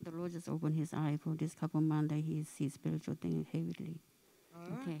 The Lord just opened his eye for this couple of months. He sees spiritual things heavily.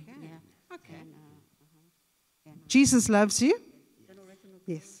 Okay. Yeah. Okay. Jesus loves you.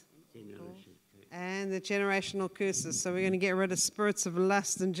 Yes. And the generational curses. So we're going to get rid of spirits of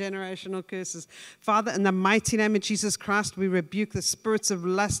lust and generational curses. Father, in the mighty name of Jesus Christ, we rebuke the spirits of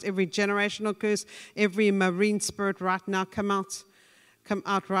lust, every generational curse, every marine spirit right now. Come out. Come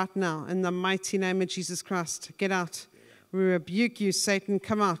out right now. In the mighty name of Jesus Christ. Get out. We rebuke you, Satan.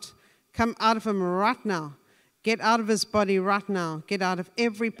 Come out. Come out of him right now. Get out of his body right now. Get out of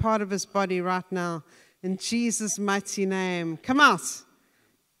every part of his body right now. In Jesus' mighty name. Come out.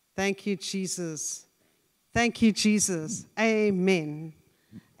 Thank you, Jesus. Thank you, Jesus. Amen.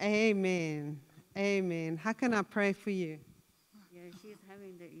 Amen. Amen. How can I pray for you? Yeah, she's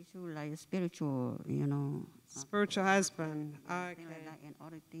having the issue like spiritual, Spiritual husband. Okay. Like that, and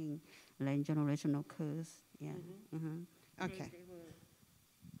other things like generational curse. Yeah. Okay.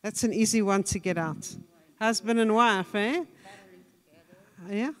 That's an easy one to get out. Husband and wife, eh?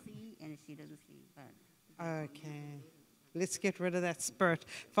 Yeah? See, and she doesn't see. But okay. Let's get rid of that spirit.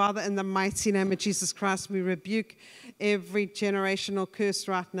 Father, in the mighty name of Jesus Christ, we rebuke every generational curse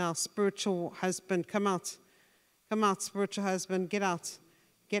right now. Spiritual husband, come out. Come out, spiritual husband. Get out.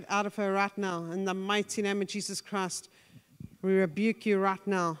 Get out of her right now. In the mighty name of Jesus Christ, we rebuke you right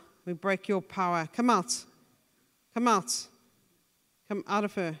now. We break your power. Come out. Come out. Come out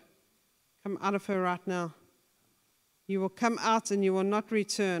of her. Come out of her right now. You will come out and you will not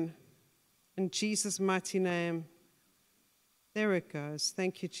return. In Jesus' mighty name. There it goes.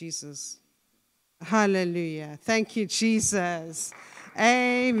 Thank you, Jesus. Hallelujah. Thank you, Jesus.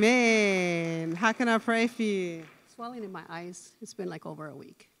 Amen. How can I pray for you? Swelling in my eyes. It's been like over a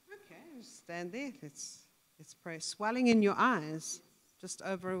week. Okay, stand there. Let's pray. Swelling in your eyes, just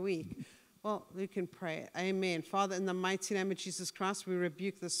over a week. Well, we can pray. Amen. Father, in the mighty name of Jesus Christ, we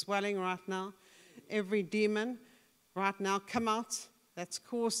rebuke the swelling right now. Every demon right now, come out. That's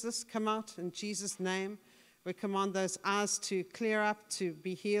caused this. Come out in Jesus' name. We command those eyes to clear up, to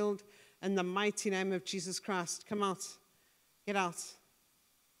be healed in the mighty name of Jesus Christ. Come out. Get out.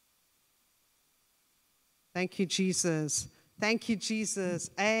 Thank you, Jesus. Thank you, Jesus.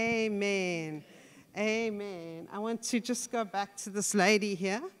 Amen. Amen. I want to just go back to this lady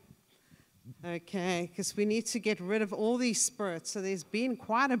here. Okay, because we need to get rid of all these spirits. So there's been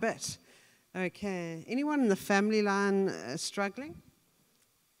quite a bit. Okay. Anyone in the family line struggling?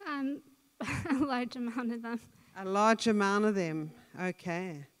 A large amount of them. A large amount of them.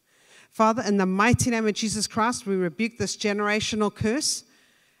 Okay. Father, in the mighty name of Jesus Christ, we rebuke this generational curse.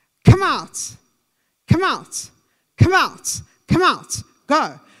 Come out. Come out. Come out. Come out.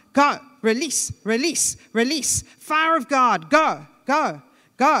 Go. Go. Release. Release. Release. Fire of God. Go. Go.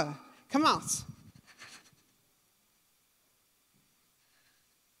 Go. Come out.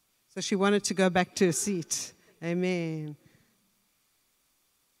 So she wanted to go back to her seat. Amen.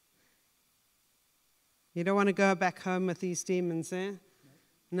 You don't want to go back home with these demons, eh?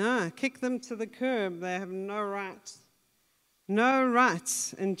 No, kick them to the curb. They have no rights. No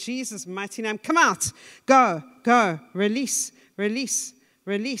rights. In Jesus' mighty name. Come out. Go. Go. Release. Release.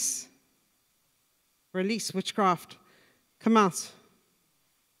 Release. Release witchcraft. Come out.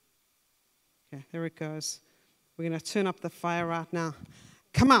 Okay, there it goes. We're going to turn up the fire right now.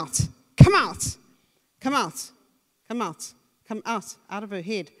 Come out. Come out. Come out. Come out. Come out. Out of her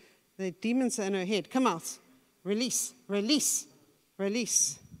head. The demons are in her head. Come out. Release. Release.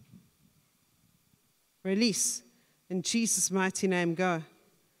 Release. Release. In Jesus' mighty name, go.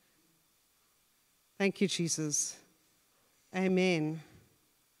 Thank you, Jesus. Amen.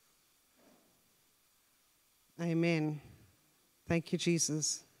 Amen. Thank you,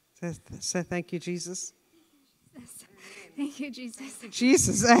 Jesus. Say thank you, Jesus. Thank you, Jesus.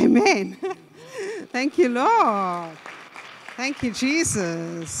 Jesus, amen. Thank you, Lord. Thank you,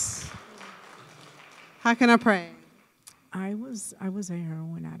 Jesus. How can I pray? I was a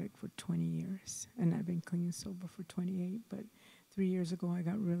heroin addict for 20 years, and I've been clean sober for 28. But 3 years ago, I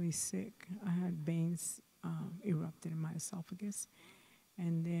got really sick. I had veins erupted in my esophagus,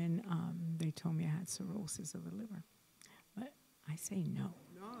 and then they told me I had cirrhosis of the liver. But I say no.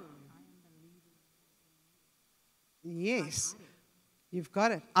 Yes. You've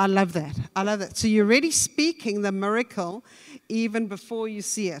got it. I love that. I love that. So you're already speaking the miracle even before you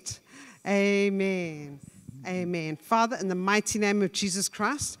see it. Amen. Amen. Father, in the mighty name of Jesus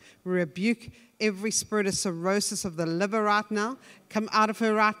Christ, we rebuke every spirit of cirrhosis of the liver right now. Come out of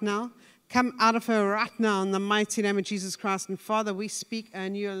her right now. Come out of her right now in the mighty name of Jesus Christ. And Father, we speak a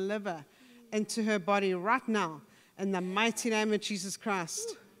new liver into her body right now in the mighty name of Jesus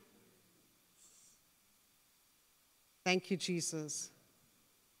Christ. Thank you, Jesus.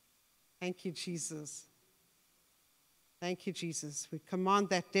 Thank you, Jesus. Thank you, Jesus. We command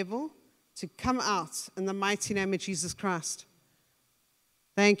that devil to come out in the mighty name of Jesus Christ.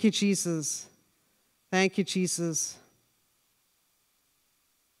 Thank you, Jesus. Thank you, Jesus.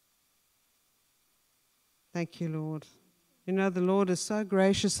 Thank you, Lord. You know, the Lord is so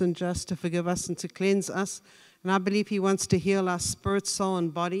gracious and just to forgive us and to cleanse us. And I believe He wants to heal our spirit, soul,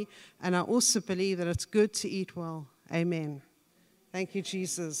 and body. And I also believe that it's good to eat well. Amen. Thank you,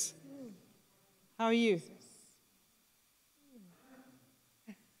 Jesus. How are you?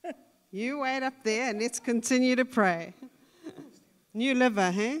 You wait up there and let's continue to pray. New liver,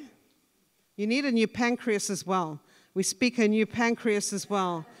 huh? You need a new pancreas as well. We speak a new pancreas as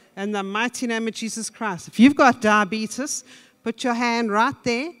well. In the mighty name of Jesus Christ. If you've got diabetes, put your hand right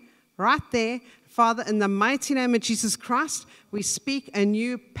there, right there. Father, in the mighty name of Jesus Christ, we speak a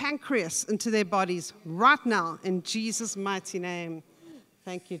new pancreas into their bodies right now in Jesus' mighty name.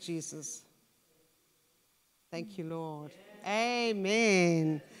 Thank you, Jesus. Thank you, Lord.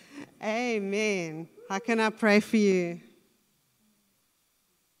 Amen. Amen. How can I pray for you?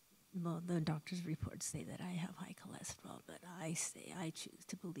 Well, the doctor's reports say that I have high cholesterol, but I choose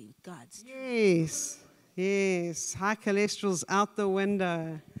to believe God's truth. Yes. Yes. High cholesterol's out the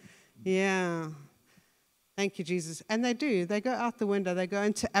window. Yeah. Thank you, Jesus. And they do. They go out the window. They go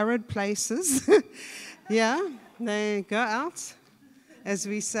into arid places. Yeah. They go out, as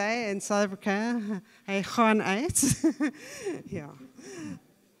we say in South Africa, hy gaan uit. Yeah.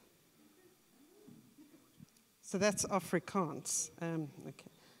 So that's Afrikaans. Okay.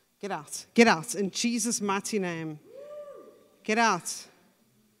 Get out. Get out in Jesus' mighty name. Get out.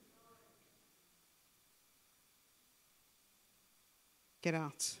 Get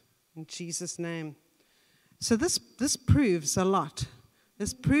out in Jesus' name. So this proves a lot.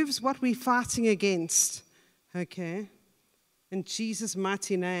 This proves what we're fighting against. Okay? In Jesus'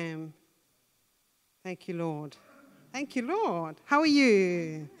 mighty name. Thank you, Lord. Thank you, Lord. How are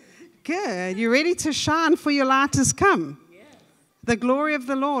you? Good. You ready to shine for your light has come? Yes. The glory of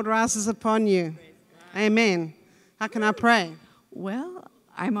the Lord rises upon you. Amen. How can I pray? Well,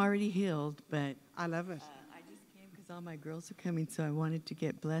 I'm already healed, but I love it. I just came because all my girls are coming, so I wanted to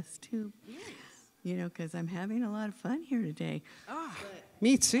get blessed too. Yes. You know, because I'm having a lot of fun here today. Oh,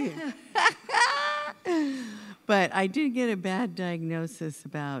 me too. But I did get a bad diagnosis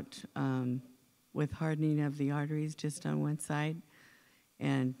about with hardening of the arteries just on one side,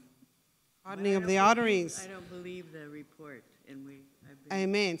 and hardening of the arteries. I don't believe the report, and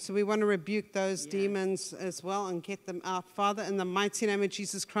Amen. So we want to rebuke those demons as well and get them out. Father, in the mighty name of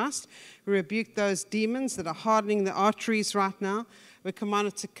Jesus Christ, we rebuke those demons that are hardening the arteries right now. We command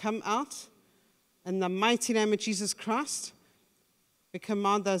it to come out. In the mighty name of Jesus Christ, we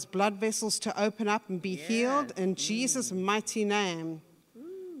command those blood vessels to open up and be healed in Jesus' mighty name.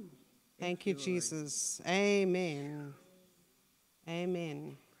 Thank you, Jesus. Amen.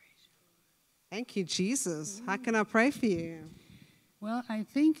 Amen. Thank you, Jesus. How can I pray for you? Well, I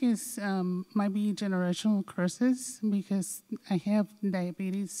think it's might be generational curses because I have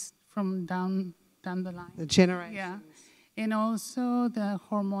diabetes from down the line. The generation. Yeah. And also the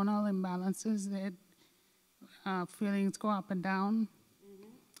hormonal imbalances that feelings go up and down.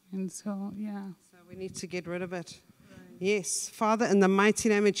 And so, yeah. So we need to get rid of it. Yes. Father, in the mighty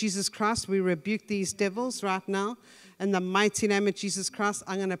name of Jesus Christ, we rebuke these devils right now. In the mighty name of Jesus Christ,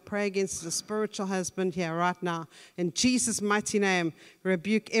 I'm going to pray against the spiritual husband here right now. In Jesus' mighty name,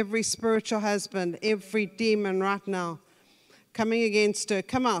 rebuke every spiritual husband, every demon right now coming against her.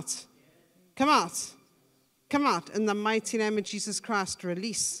 Come out. Come out. Come out. In the mighty name of Jesus Christ,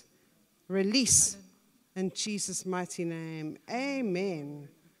 release. Release. In Jesus' mighty name. Amen.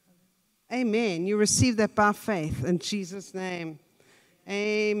 Amen. You receive that by faith in Jesus' name.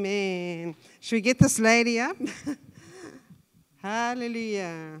 Amen. Should we get this lady up?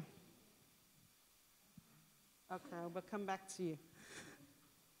 Hallelujah. Okay, we'll come back to you.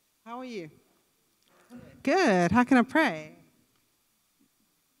 How are you? Good. How can I pray?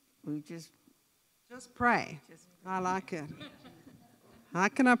 We just pray. I like it. How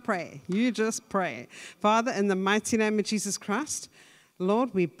can I pray? You just pray. Father, in the mighty name of Jesus Christ,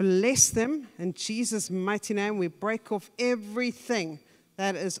 Lord, we bless them. In Jesus' mighty name, we break off everything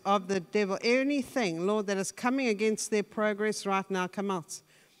that is of the devil. Anything, Lord, that is coming against their progress right now, come out.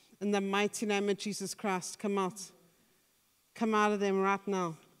 In the mighty name of Jesus Christ, come out. Come out of them right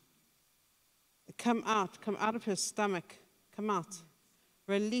now. Come out of her stomach. Come out.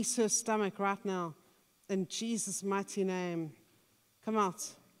 Release her stomach right now. In Jesus' mighty name. Come out.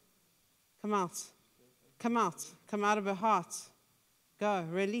 Come out. Come out. Come out of her heart. Go.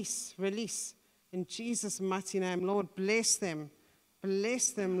 Release. Release. In Jesus' mighty name. Lord, bless them. Bless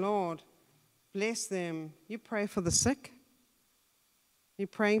them, Lord. Bless them. You pray for the sick? You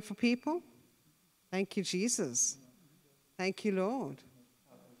praying for people? Thank you, Jesus. Thank you, Lord.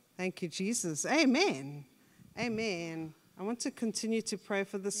 Thank you, Jesus. Amen. Amen. I want to continue to pray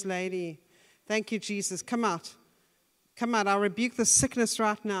for this lady. Thank you, Jesus. Come out. Come out. I rebuke the sickness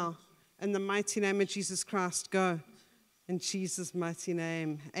right now. In the mighty name of Jesus Christ, go. In Jesus' mighty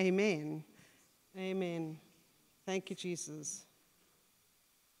name. Amen. Amen. Thank you, Jesus.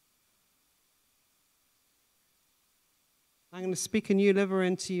 I'm going to speak a new liver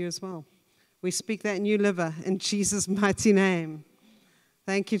into you as well. We speak that new liver in Jesus' mighty name.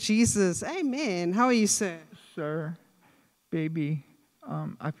 Thank you, Jesus. Amen. How are you, sir? Sir, baby,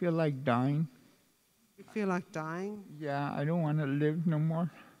 I feel like dying. You feel like dying? Yeah, I don't want to live no more.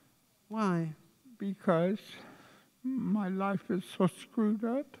 Why? Because my life is so screwed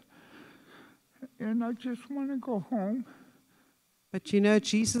up, and I just want to go home. But you know,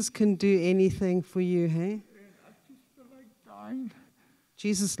 Jesus can do anything for you, hey? I just feel like dying.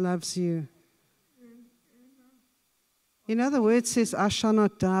 Jesus loves you. You know, the word says, I shall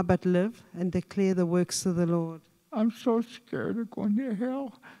not die but live and declare the works of the Lord. I'm so scared of going to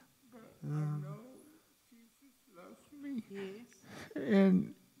hell, but I know Jesus loves me. Yes.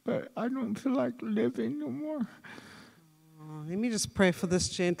 But I don't feel like living no more. Oh, let me just pray for this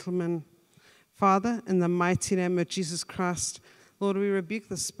gentleman. Father, in the mighty name of Jesus Christ, Lord, we rebuke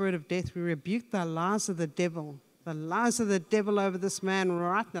the spirit of death. We rebuke the lies of the devil over this man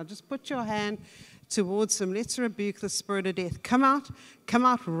right now. Just put your hand towards him. Let's rebuke the spirit of death. Come out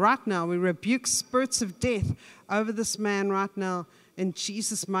right now. We rebuke spirits of death over this man right now. In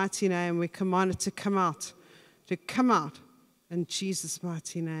Jesus' mighty name, we command it to come out in Jesus'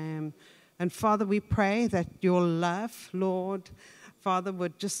 mighty name. And Father, we pray that your love, Lord, Father,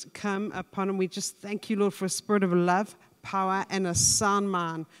 would just come upon him. We just thank you, Lord, for a spirit of love, power, and a sound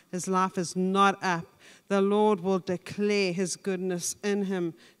mind. His life is not up. The Lord will declare his goodness in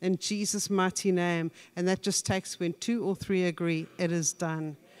him in Jesus' mighty name. And that just takes when 2 or 3 agree, it is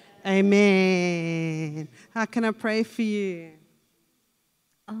done. Amen. How can I pray for you?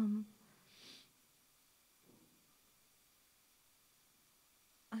 I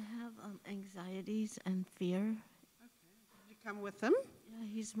have anxieties and fear. Okay. Did you come with him? Yeah,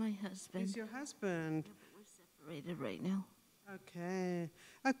 he's my husband. He's your husband. Yeah, but we're separated right now.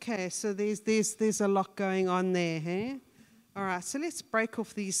 Okay, so there's a lot going on there, hey? All right, so let's break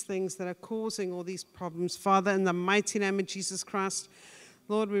off these things that are causing all these problems. Father, in the mighty name of Jesus Christ,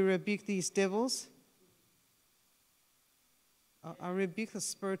 Lord, we rebuke these devils. I rebuke the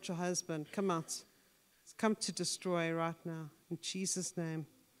spiritual husband. Come out. It's come to destroy right now, in Jesus' name.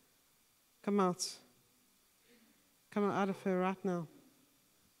 Come out. Come out of her right now.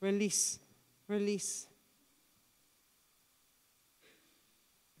 Release. Release.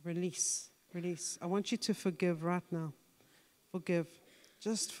 Release. Release. I want you to forgive right now. Forgive.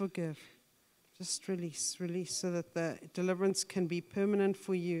 Just forgive. Just release. Release so that the deliverance can be permanent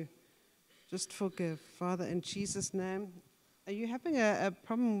for you. Just forgive. Father, in Jesus' name. Are you having a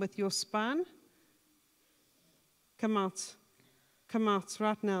problem with your spine? Come out. Come out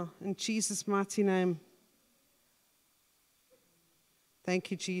right now. In Jesus' mighty name.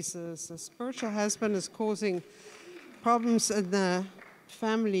 Thank you, Jesus. The spiritual husband is causing problems in the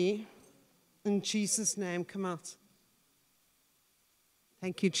family. In Jesus' name, come out.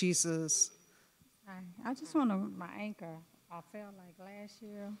 Thank you, Jesus. Hi. I just want to, my ankle, I fell like last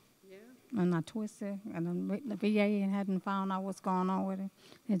year. Yeah. And I twisted, and the VA hadn't found out what's going on with it.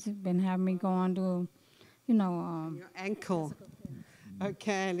 It's been having me going to, your ankle.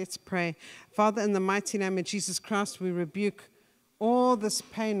 Okay, let's pray. Father, in the mighty name of Jesus Christ, we rebuke all this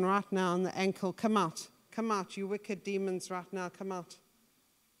pain right now in the ankle. Come out. Come out, you wicked demons right now. Come out.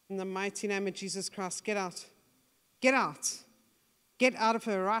 In the mighty name of Jesus Christ, get out. Get out. Get out of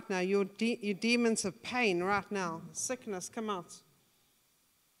her right now. You demons of pain right now. Sickness, come out.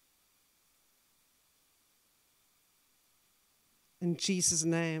 In Jesus'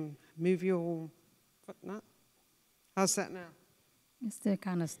 name, move your foot now. How's that now? It's still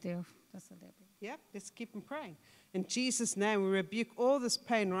kind of stiff. Just a little bit. Yeah, let's keep on praying. In Jesus' name, we rebuke all this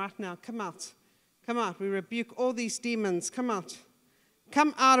pain right now. Come out. Come out. We rebuke all these demons. Come out.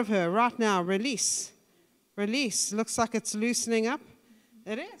 Come out of her right now. Release. Release. Looks like it's loosening up.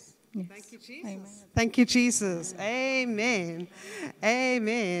 It is. Yes. Thank you, Jesus. Amen. Thank you, Jesus. Amen.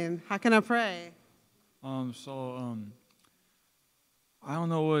 Amen. How can I pray? I don't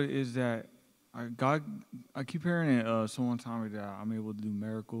know what it is that I keep hearing it someone telling me that I'm able to do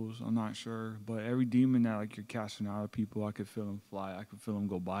miracles. I'm not sure, but every demon that you're casting out of people, I could feel them fly. I could feel them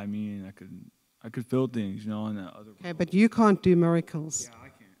go by me, and I could feel things, in that other. Okay, but you can't do miracles. Yeah, I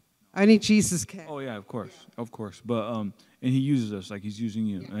can't. No. Only Jesus can. Oh yeah, of course. But and He uses us like He's using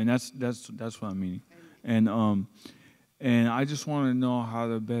you, and that's what I'm meaning. And I just want to know how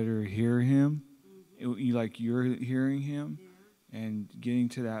to better hear Him, like you're hearing Him. And getting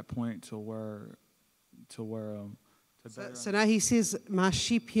to that point to where so now He says, my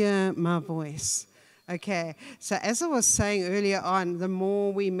sheep hear my voice. Okay, so as I was saying earlier on, the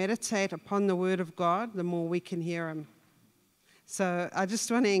more we meditate upon the Word of God, the more we can hear Him. So I just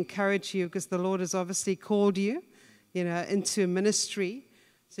want to encourage you, because the Lord has obviously called you, into ministry.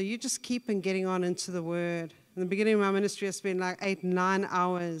 So you just keep on getting on into the Word. In the beginning of my ministry, I spent like 8-9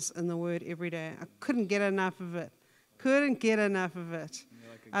 hours in the Word every day. I couldn't get enough of it. Couldn't get enough of it.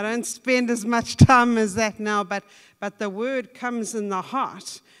 I don't spend as much time as that now, but the Word comes in the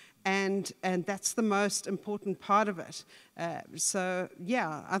heart, and that's the most important part of it. So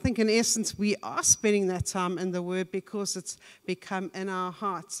yeah, I think in essence we are spending that time in the Word because it's become in our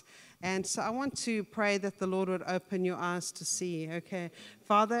hearts. And so I want to pray that the Lord would open your eyes to see, okay?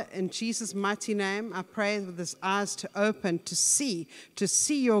 Father, in Jesus' mighty name, I pray with his eyes to open, to see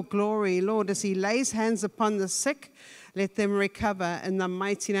your glory. Lord, as he lays hands upon the sick, let them recover in the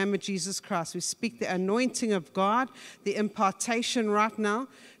mighty name of Jesus Christ. We speak the anointing of God, the impartation right now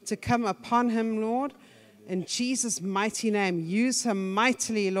to come upon him, Lord. In Jesus' mighty name, use him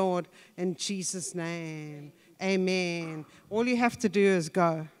mightily, Lord, in Jesus' name. Amen. All you have to do is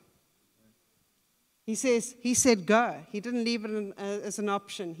go. He said go. He didn't leave it as an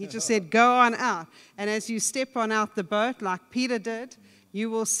option. He just said go on out. And as you step on out the boat like Peter did, you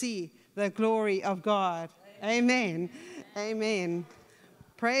will see the glory of God. Amen. Amen.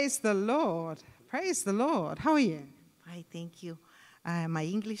 Praise the Lord. Praise the Lord. How are you? Hi, thank you. My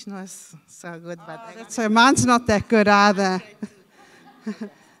English not so good, but So mine's not that good either.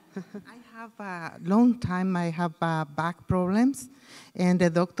 I have a long time. I have back problems, and the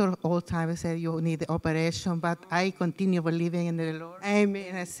doctor all the time said you need the operation. But I continue believing in the Lord. Amen.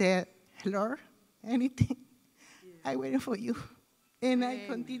 And I said, Lord, anything, I wait for you. And I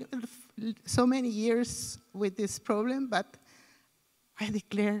continue so many years with this problem, but I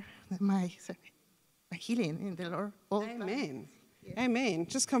declare my healing in the Lord. All Amen. Amen.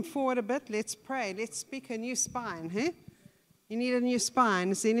 Just come forward a bit. Let's pray. Let's speak a new spine. Huh? You need a new spine.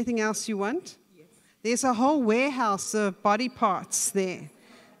 Is there anything else you want? Yes. There's a whole warehouse of body parts there.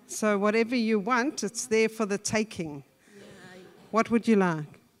 So whatever you want, it's there for the taking. Yeah, what would you like?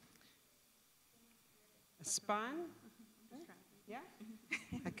 A spine? Yeah?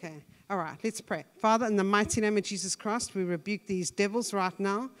 Okay. All right. Let's pray. Father, in the mighty name of Jesus Christ, we rebuke these devils right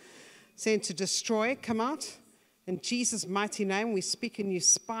now, sent to destroy. Come out. In Jesus' mighty name, we speak a new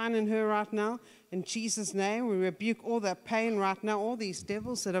spine in her right now. In Jesus' name, we rebuke all that pain right now, all these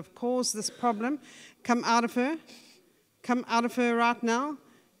devils that have caused this problem. Come out of her. Come out of her right now.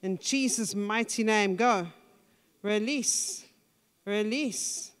 In Jesus' mighty name, go. Release.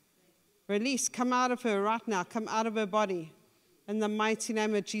 Release. Release. Come out of her right now. Come out of her body. In the mighty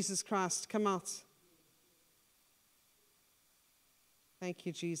name of Jesus Christ, come out. Thank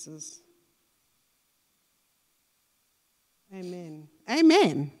you, Jesus. Amen.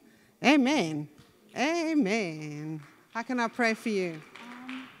 Amen. Amen. Amen. How can I pray for you?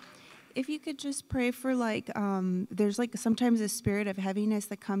 if you could just pray for there's sometimes a spirit of heaviness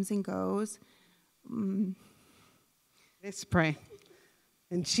that comes and goes. Let's pray.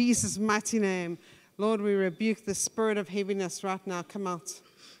 In Jesus' mighty name, Lord, we rebuke the spirit of heaviness right now. Come out.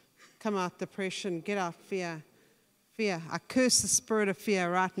 Come out, depression. Get out, fear. Fear. I curse the spirit of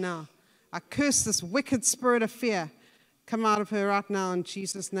fear right now. I curse this wicked spirit of fear. Come out of her right now in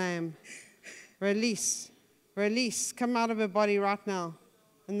Jesus' name. Release. Release. Come out of her body right now.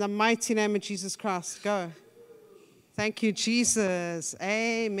 In the mighty name of Jesus Christ. Go. Thank you, Jesus.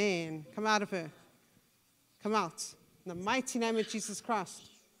 Amen. Come out of her. Come out. In the mighty name of Jesus Christ.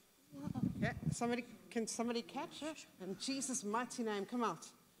 Yeah. Can somebody catch her? In Jesus' mighty name. Come out.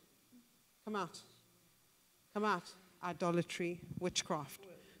 Come out. Come out. Idolatry. Witchcraft.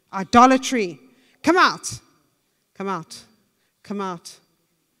 Idolatry. Come out. Come out. Come out.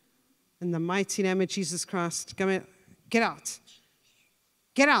 In the mighty name of Jesus Christ. Come in. Get out.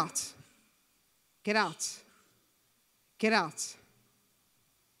 Get out. Get out. Get out.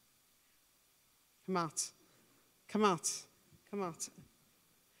 Come out. Come out. Come out.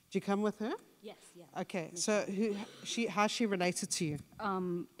 Did you come with her? Yes, yes. Okay, so how's she related to you?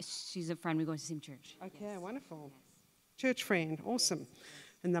 She's a friend. We go to the same church. Okay, yes. Wonderful. Church friend, awesome.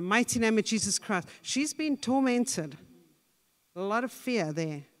 In the mighty name of Jesus Christ. She's been tormented. A lot of fear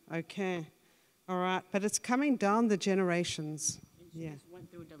there. Okay, all right, but it's coming down the generations. She just went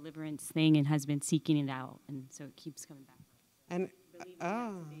through a deliverance thing and has been seeking it out, and so it keeps coming back. And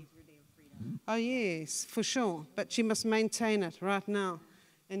oh yes, for sure. But she must maintain it right now.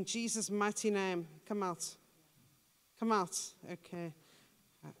 In Jesus' mighty name, come out. Come out. Okay.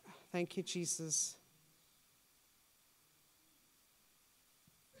 Thank you, Jesus.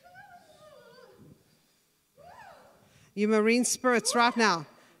 You marine spirits right now.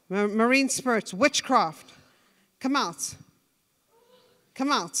 Marine spirits, witchcraft. Come out.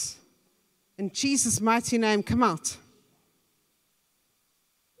 Come out. In Jesus' mighty name, come out.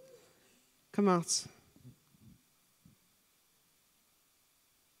 Come out.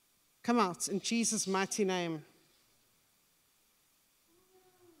 Come out in Jesus' mighty name.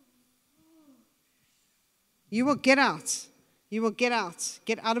 You will get out. You will get out.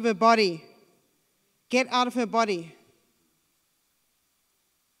 Get out of her body. Get out of her body.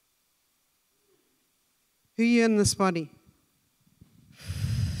 Who are you in this body?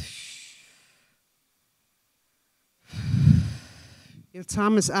 Your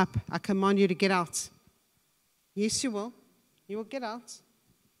time is up. I command you to get out. Yes, you will. You will get out.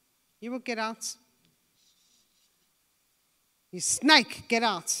 You will get out. You snake, get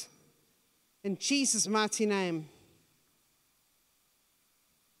out. In Jesus' mighty name.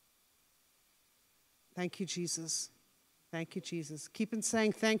 Thank you, Jesus. Thank you, Jesus. Keep on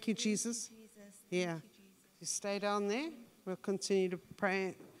saying, thank you, Jesus. Yeah. You stay down there. We'll continue to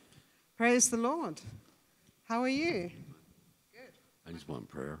pray. Praise the Lord. How are you? Good. I just want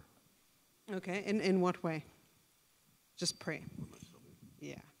prayer. Okay. In what way? Just pray.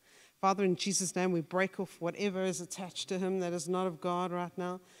 Yeah. Father, in Jesus' name, we break off whatever is attached to him that is not of God right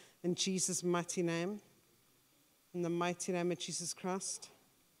now. In Jesus' mighty name. In the mighty name of Jesus Christ.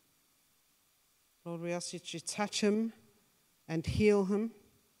 Lord, we ask you to touch him and heal him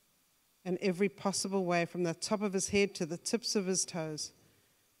in every possible way, from the top of his head to the tips of his toes.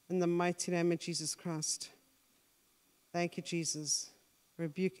 In the mighty name of Jesus Christ. Thank you, Jesus.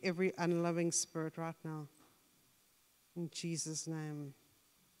 Rebuke every unloving spirit right now. In Jesus' name.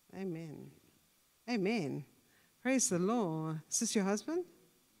 Amen. Amen. Praise the Lord. Is this your husband?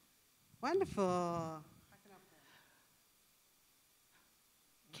 Wonderful.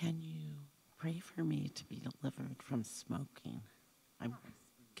 Can you pray for me to be delivered from smoking? I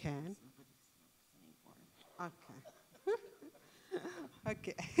can.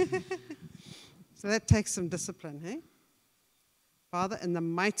 Okay. Okay. So that takes some discipline, eh? Father, in the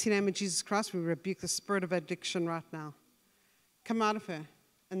mighty name of Jesus Christ, we rebuke the spirit of addiction right now. Come out of her.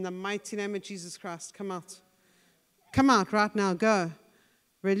 In the mighty name of Jesus Christ, come out. Come out right now. Go.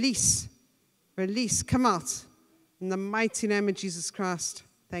 Release. Release. Come out. In the mighty name of Jesus Christ.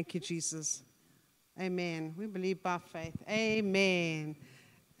 Thank you, Jesus. Amen. We believe by faith. Amen.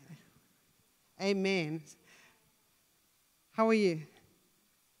 Amen. How are you?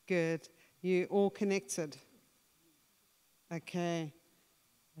 Good. You all connected? Okay.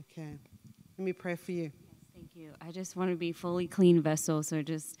 Okay. Let me pray for you. Thank you. I just want to be fully clean vessel, so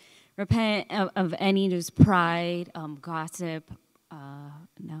just repent of any just pride, gossip.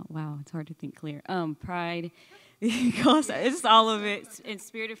 No, wow, it's hard to think clear. Pride, gossip, it's all of it. And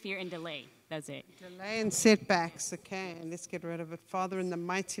spirit of fear and delay. That's it. Delay and setbacks. Okay, and let's get rid of it. Father, in the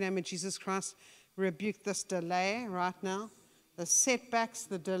mighty name of Jesus Christ, rebuke this delay right now. the setbacks,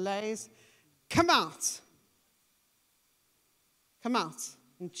 the delays. Come out. Come out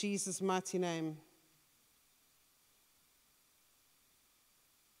in Jesus' mighty name.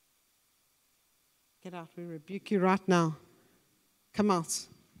 Get out. We rebuke you right now. Come out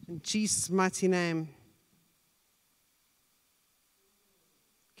in Jesus' mighty name.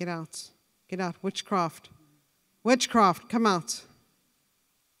 Get out. Get out. Witchcraft. Witchcraft, come out.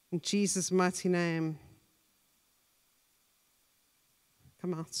 In Jesus' mighty name.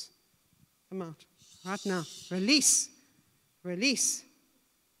 Come out. Come out. Right now. Release. Release.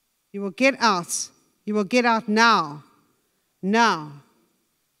 You will get out. You will get out now. Now.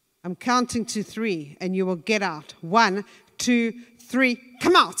 I'm counting to 3 and you will get out. 1, 2, 3.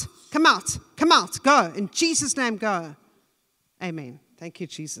 Come out. Come out. Come out. Go. In Jesus' name, go. Amen. Thank you,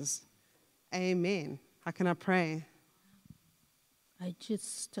 Jesus. Amen. How can I pray? I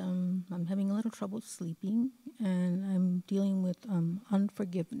just, I'm having a little trouble sleeping, and I'm dealing with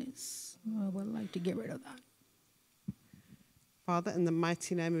unforgiveness. I would like to get rid of that. Father, in the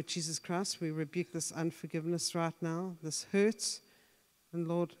mighty name of Jesus Christ, we rebuke this unforgiveness right now, this hurt. And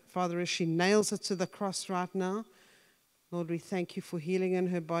Lord, Father, as she nails it to the cross right now, Lord, we thank you for healing in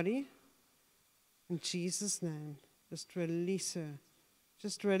her body. In Jesus' name, just release her.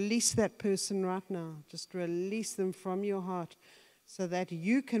 Just release that person right now. Just release them from your heart so that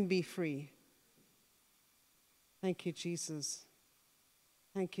you can be free. Thank you, Jesus.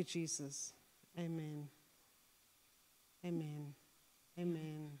 Thank you, Jesus. Amen. Amen.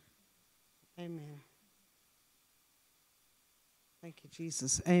 Amen. Amen. Thank you,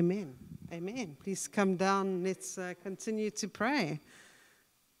 Jesus. Amen. Amen. Please come down. Let's continue to pray.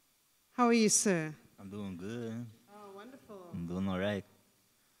 How are you, sir? I'm doing good. Oh, wonderful. I'm doing all right.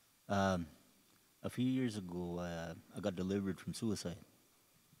 A few years ago, I got delivered from suicide.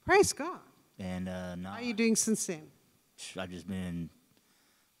 Praise God. And now how are you doing since then? I've just been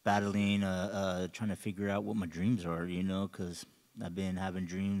battling, trying to figure out what my dreams are, you know, because I've been having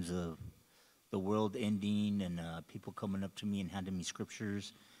dreams of the world ending and people coming up to me and handing me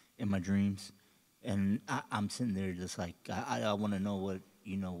scriptures in my dreams. And I'm sitting there just like, I want to know what,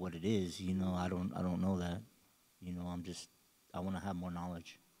 you know, what it is. You know, I don't know that. You know, I want to have more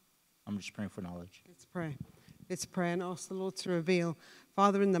knowledge. I'm just praying for knowledge. Let's pray. Let's pray and ask the Lord to reveal.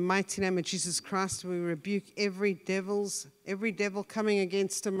 Father, in the mighty name of Jesus Christ, we rebuke every devil coming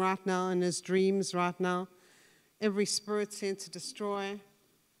against him right now in his dreams right now. Every spirit sent to destroy.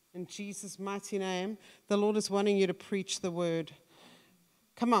 In Jesus' mighty name, the Lord is wanting you to preach the word.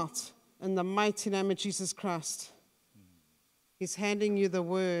 Come out in the mighty name of Jesus Christ. He's handing you the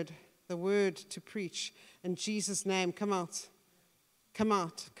word to preach. In Jesus' name, come out. Come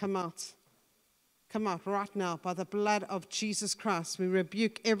out, come out. Come out right now by the blood of Jesus Christ. We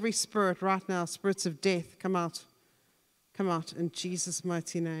rebuke every spirit right now, spirits of death. Come out. Come out in Jesus'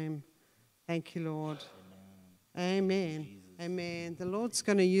 mighty name. Thank you, Lord. Amen. Amen. The Lord's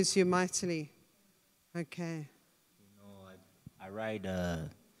going to use you mightily. Okay. You know, I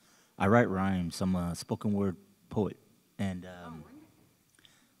write rhymes. I'm a spoken word poet. And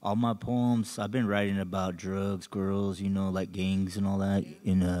all my poems, I've been writing about drugs, girls, you know, like gangs and all that.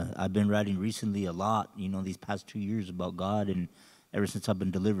 And I've been writing recently a lot, you know, these past 2 years about God. And ever since I've been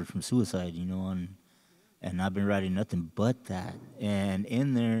delivered from suicide, you know, and I've been writing nothing but that. And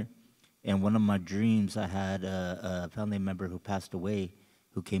in there, in one of my dreams, I had a family member who passed away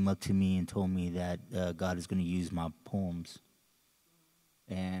who came up to me and told me that God is going to use my poems.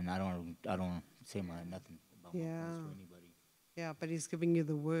 And I don't say nothing about my poems to anybody. Yeah, but he's giving you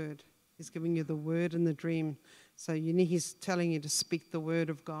the word. He's giving you the word in the dream. So he's telling you to speak the word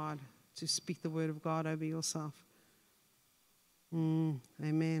of God, to speak the word of God over yourself.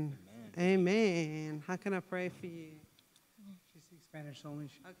 Amen. Amen. How can I pray for you? She speaks Spanish only.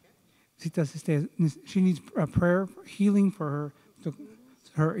 Okay. She needs a prayer, healing for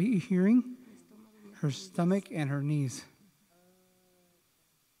her hearing, her stomach, and her knees.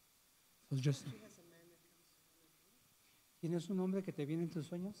 So just... ¿Tienes un hombre que te viene en tus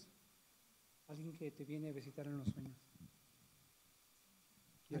sueños? Alguien que te viene a visitar en los sueños.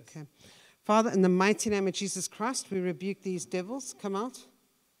 Yes. Okay. Father, in the mighty name of Jesus Christ, we rebuke these devils. Come out.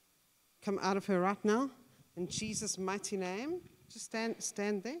 Come out of her right now. In Jesus' mighty name. Just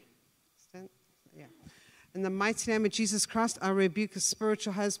stand there. Yeah. In the mighty name of Jesus Christ, I rebuke a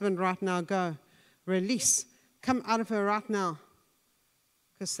spiritual husband right now. Go. Release. Come out of her right now.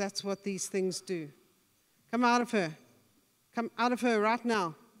 Because that's what these things do. Come out of her. Come out of her right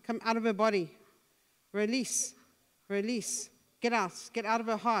now. Come out of her body. Release. Release. Get out. Get out of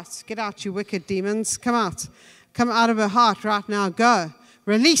her heart. Get out, you wicked demons. Come out. Come out of her heart right now. Go.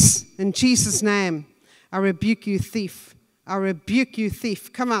 Release in Jesus' name. I rebuke you, thief. I rebuke you,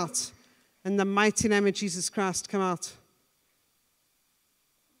 thief. Come out. In the mighty name of Jesus Christ, come out.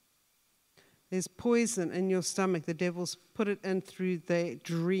 There's poison in your stomach. The devil's put it in through their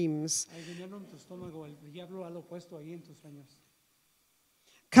dreams.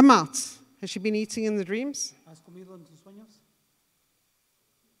 Come out. Has she been eating in the dreams?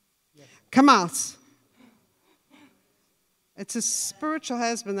 Come out. It's a spiritual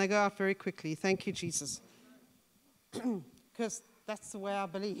husband. They go out very quickly. Thank you, Jesus. Because that's the way I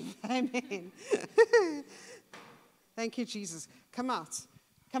believe. Amen. Thank you, Jesus. Come out.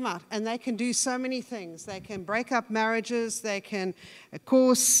 Come out. And they can do so many things. They can break up marriages. They can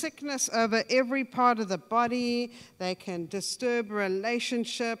cause sickness over every part of the body. They can disturb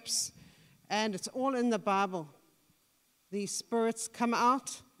relationships. And it's all in the Bible. These spirits come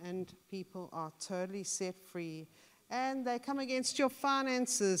out and people are totally set free. And they come against your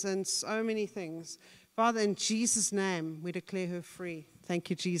finances and so many things. Father, in Jesus' name, we declare her free. Thank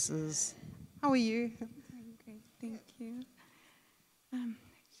you, Jesus. How are you? Great, thank you.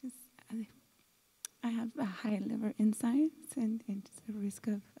 I have a high liver enzymes and just a risk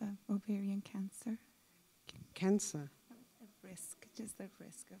of ovarian cancer. Cancer? Just a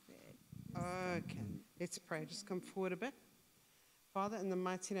risk of it. Okay, let's pray. Just come forward a bit. Father, in the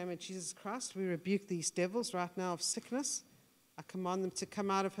mighty name of Jesus Christ, we rebuke these devils right now of sickness. I command them to come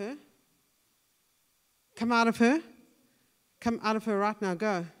out of her. Come out of her. Come out of her right now.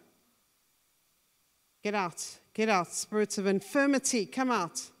 Go. Get out. Get out. Spirits of infirmity, come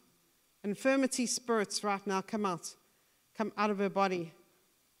out. Infirmity spirits right now, come out. Come out of her body.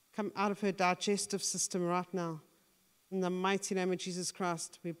 Come out of her digestive system right now. In the mighty name of Jesus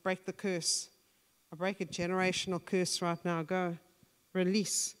Christ, we break the curse. I break a generational curse right now. Go.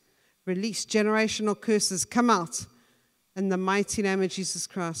 Release. Release generational curses. Come out. In the mighty name of Jesus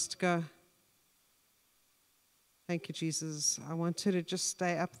Christ. Go. Thank you, Jesus. I want her to just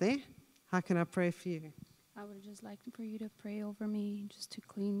stay up there. How can I pray for you? I would just like for you to pray over me, just to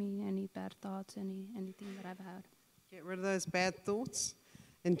clean me, any bad thoughts, anything that I've had. Get rid of those bad thoughts.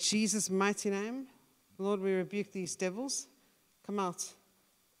 In Jesus' mighty name, Lord, we rebuke these devils. Come out.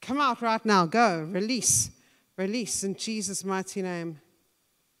 Come out right now. Go. Release. Release in Jesus' mighty name.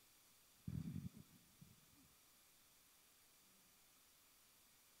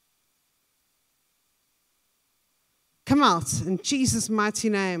 Come out in Jesus' mighty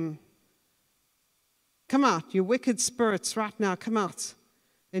name. Come out, you wicked spirits right now. Come out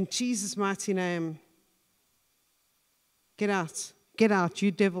in Jesus' mighty name. Get out. Get out,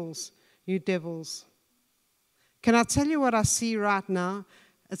 you devils. You devils. Can I tell you what I see right now?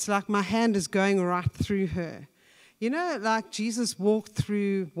 It's like my hand is going right through her. You know, like Jesus walked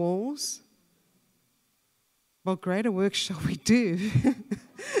through walls? Well, greater work shall we do.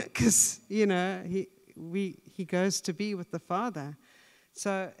 Because, you know, he goes to be with the Father.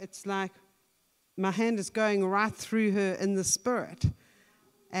 So it's like my hand is going right through her in the Spirit.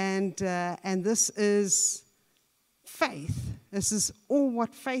 And this is faith. This is all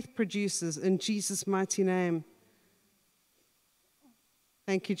what faith produces in Jesus' mighty name.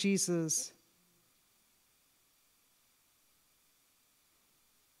 Thank you, Jesus.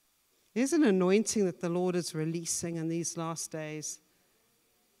 There's an anointing that the Lord is releasing in these last days.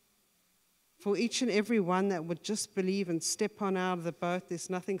 For each and every one that would just believe and step on out of the boat, there's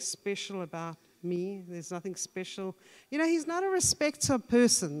nothing special about me. There's nothing special. You know, he's not a respecter of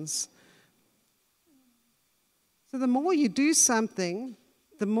persons. So the more you do something,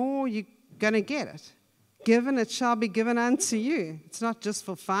 the more you're going to get it. Given, it shall be given unto you. It's not just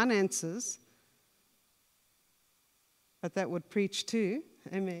for finances. But that would preach too.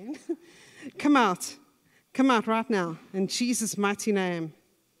 Amen. Come out. Come out right now. In Jesus' mighty name.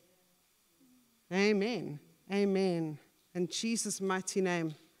 Amen. Amen. In Jesus' mighty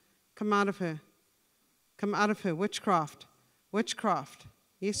name. Come out of her. Come out of her. Witchcraft. Witchcraft.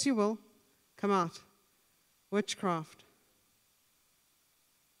 Yes, you will. Come out. Witchcraft.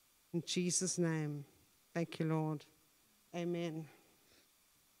 In Jesus' name. Thank you, Lord. Amen.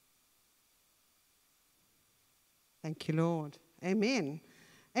 Thank you, Lord. Amen.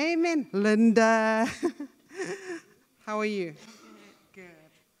 Amen. Linda. How are you? Good.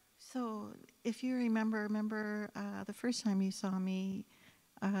 So, if you remember the first time you saw me,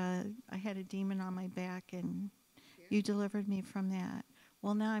 I had a demon on my back, and you delivered me from that.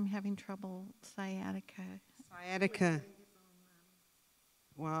 Well, now I'm having trouble sciatica. Sciatica.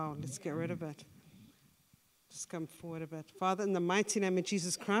 Wow, let's get rid of it. Just come forward a bit. Father, in the mighty name of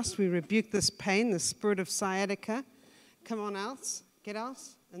Jesus Christ, we rebuke this pain, the spirit of sciatica. Come on out. Get out.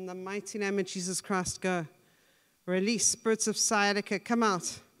 In the mighty name of Jesus Christ, go. Release spirits of sciatica. Come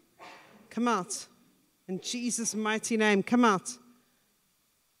out. Come out. In Jesus' mighty name, come out.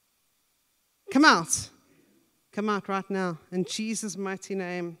 Come out. Come out right now. In Jesus' mighty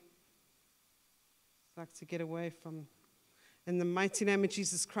name. I'd like to get away from... In the mighty name of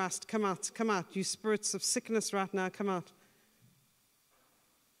Jesus Christ, come out, come out. You spirits of sickness right now, come out.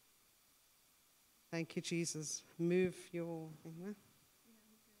 Thank you, Jesus. Move your...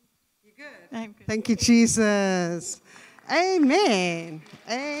 You're good. I'm good. Thank you, Jesus. Amen.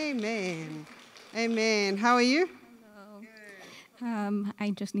 Amen. Amen. How are you?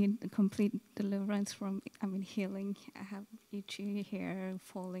 I just need a complete deliverance from, healing. I have itchy hair,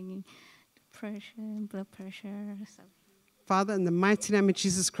 falling, depression, blood pressure. Father, in the mighty name of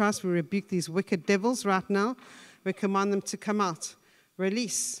Jesus Christ, we rebuke these wicked devils right now. We command them to come out.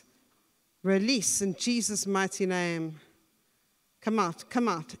 Release. Release in Jesus' mighty name. Come out, come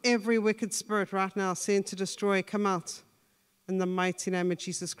out. Every wicked spirit right now sent to destroy, come out. In the mighty name of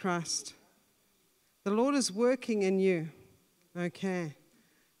Jesus Christ. The Lord is working in you. Okay.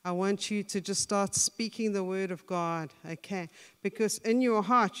 I want you to just start speaking the word of God. Okay. Because in your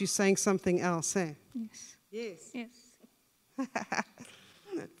heart, you're saying something else. Eh? Yes. Yes. Yes.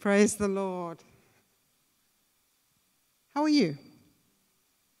 Praise the Lord. How are you?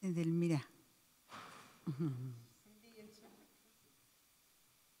 Edelmira.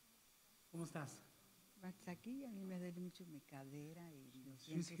 ¿Cómo estás? Aquí a mí me duele mucho mi cadera y los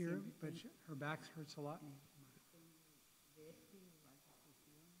She's dientes here, siempre but tengo. her back hurts a lot.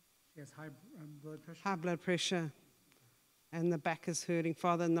 She has high blood pressure. High blood pressure. And the back is hurting.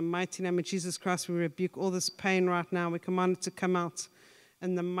 Father, in the mighty name of Jesus Christ, we rebuke all this pain right now. We command it to come out.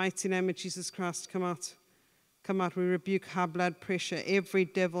 In the mighty name of Jesus Christ, come out. Come out. We rebuke high blood pressure. Every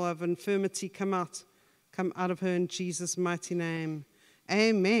devil of infirmity, come out. Come out of her in Jesus' mighty name.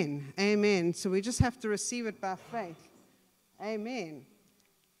 Amen. Amen. So we just have to receive it by faith. Amen.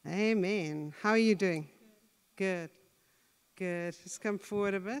 Amen. How are you doing? Good. Good. Just come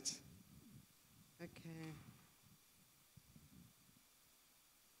forward a bit. Okay.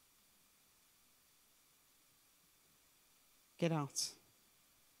 Get out.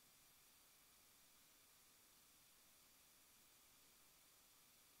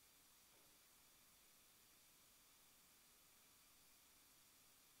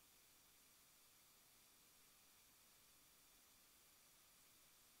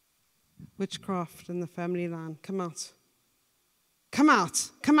 Witchcraft in the family line. Come out. Come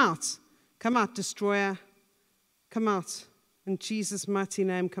out. Come out. Come out, destroyer. Come out. In Jesus' mighty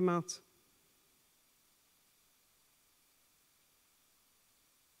name, come out.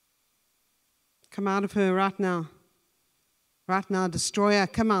 Come out of her right now. Right now, destroyer,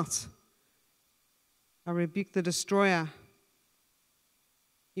 come out. I rebuke the destroyer.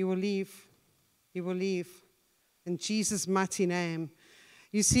 You will leave. You will leave. In Jesus' mighty name.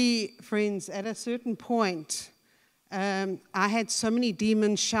 You see, friends, at a certain point, I had so many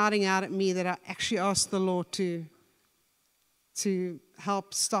demons shouting out at me that I actually asked the Lord to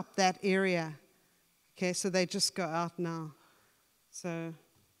help stop that area. Okay, so they just go out now. So,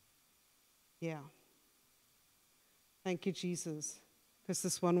 yeah. Thank you, Jesus. Because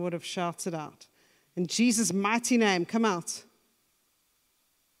this one would have shouted out. In Jesus' mighty name, come out.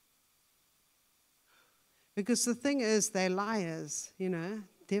 Because the thing is, they're liars, you know.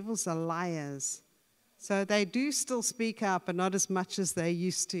 Devils are liars. So they do still speak out, but not as much as they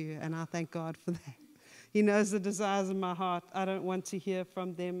used to. And I thank God for that. He knows the desires of my heart. I don't want to hear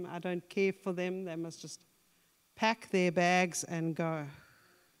from them. I don't care for them. They must just pack their bags and go.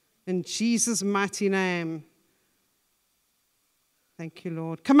 In Jesus' mighty name. Thank you,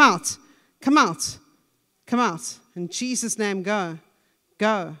 Lord. Come out. Come out. Come out. In Jesus' name, go.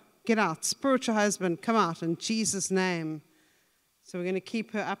 Go. Get out. Spiritual husband, come out in Jesus' name. So we're going to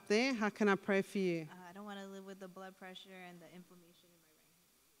keep her up there. How can I pray for you? I don't want to live with the blood pressure and the inflammation in my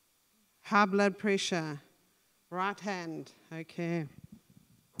right hand. High blood pressure. Right hand. Okay.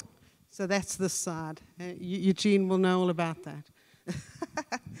 So that's this side. Eugene will know all about that.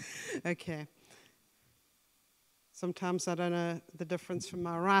 Okay. Sometimes I don't know the difference from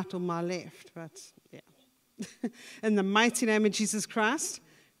my right or my left, but yeah. In the mighty name of Jesus Christ,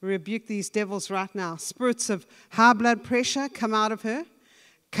 we rebuke these devils right now. Spirits of high blood pressure, come out of her.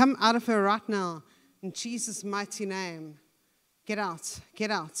 Come out of her right now. In Jesus' mighty name. Get out. Get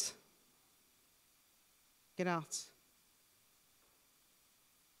out. Get out.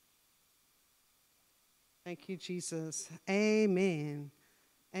 Thank you, Jesus. Amen.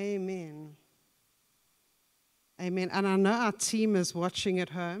 Amen. Amen. And I know our team is watching at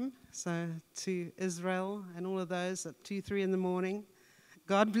home. So to Israel and all of those at 2, 3 in the morning.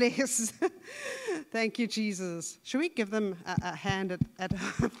 God bless. Thank you, Jesus. Should we give them a hand at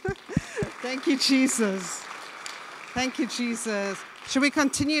Thank you, Jesus. Thank you, Jesus. Should we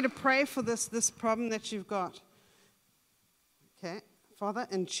continue to pray for this problem that you've got? Okay. Father,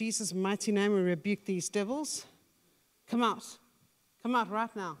 in Jesus' mighty name, we rebuke these devils. Come out. Come out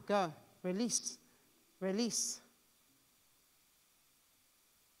right now. Go. Release. Release.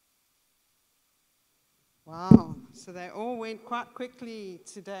 Wow. So they all went quite quickly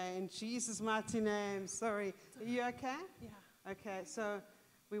today in Jesus' mighty name. Sorry. Are you okay? Yeah. Okay. So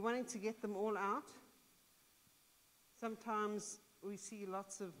we're wanting to get them all out. Sometimes we see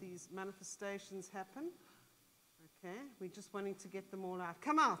lots of these manifestations happen. Okay. We're just wanting to get them all out.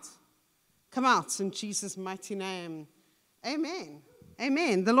 Come out. Come out in Jesus' mighty name. Amen.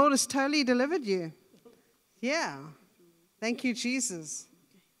 Amen. The Lord has totally delivered you. Yeah. Thank you, Jesus.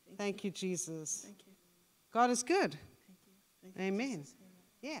 Thank you, Jesus. Thank you. God is good. Thank you. Amen. Jesus.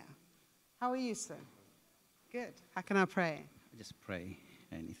 Yeah. How are you, sir? Good. How can I pray? Just pray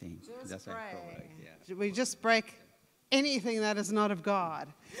anything. Just pray. Yeah. We just break anything that is not of God.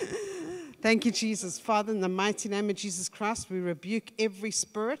 Thank you, Jesus. Father, in the mighty name of Jesus Christ, we rebuke every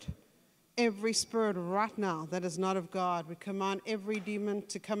spirit right now that is not of God. We command every demon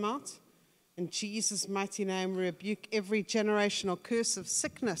to come out. In Jesus' mighty name, we rebuke every generational curse of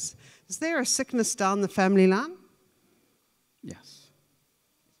sickness. Is there a sickness down the family line? Yes.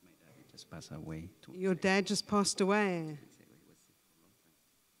 My dad just passed away. Your dad just passed away.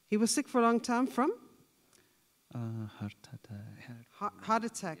 He was sick for a long time from? Heart attack. Heart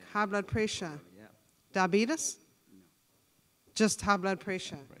attack, high blood pressure. Diabetes? Just high blood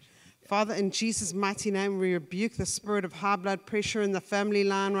pressure. Father, in Jesus' mighty name, we rebuke the spirit of high blood pressure in the family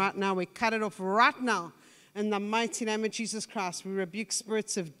line right now. We cut it off right now. In the mighty name of Jesus Christ, we rebuke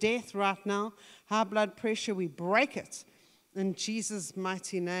spirits of death right now. High blood pressure, we break it. In Jesus'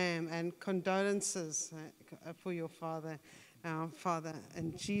 mighty name. And condolences for your father. Our Father,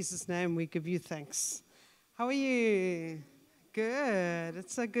 in Jesus' name, we give you thanks. How are you? Good.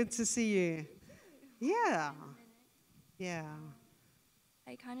 It's so good to see you. Yeah. Yeah.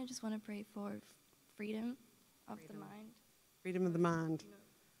 I kind of just want to pray for freedom of the mind. Freedom of the mind.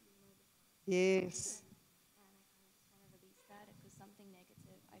 Yes. And I kind of just want to release that because something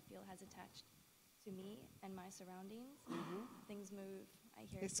negative I feel has attached to me and my surroundings. Things move. I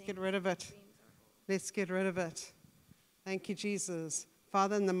hear Let's things. get rid of it. Let's get rid of it. Thank you, Jesus.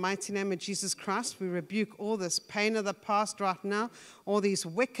 Father, in the mighty name of Jesus Christ, we rebuke all this pain of the past right now, all these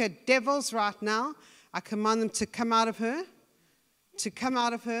wicked devils right now. I command them to come out of her. To come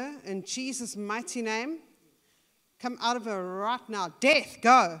out of her in Jesus' mighty name. Come out of her right now. Death,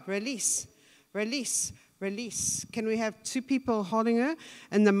 go. Release. Release. Release. Can we have two people holding her?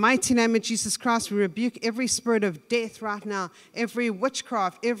 In the mighty name of Jesus Christ, we rebuke every spirit of death right now. Every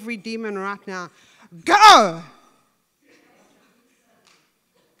witchcraft, every demon right now. Go!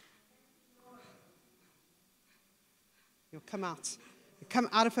 You'll come out. You come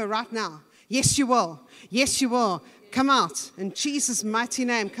out of her right now. Yes, you will. Yes, you will. Come out. In Jesus' mighty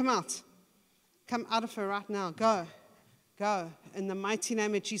name, come out. Come out of her right now. Go. Go. In the mighty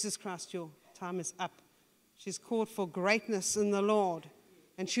name of Jesus Christ, your time is up. She's called for greatness in the Lord.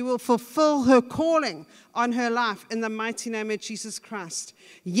 And she will fulfill her calling on her life in the mighty name of Jesus Christ.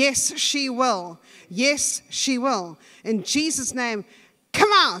 Yes, she will. Yes, she will. In Jesus' name,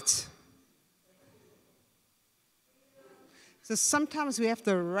 come out. So sometimes we have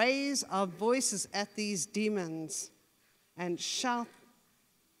to raise our voices at these demons and shout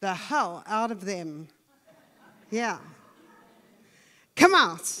the hell out of them. Yeah. Come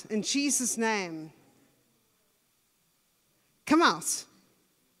out in Jesus' name. Come out.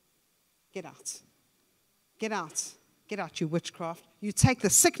 Get out. Get out. Get out, you witchcraft. You take the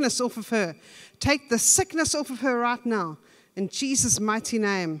sickness off of her. Take the sickness off of her right now. In Jesus' mighty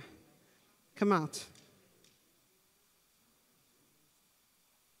name. Come out.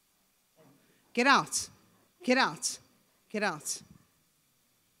 Get out. Get out. Get out.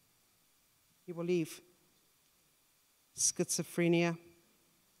 You will leave. Schizophrenia.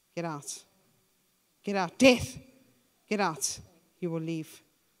 Get out. Get out. Death. Get out. You will leave.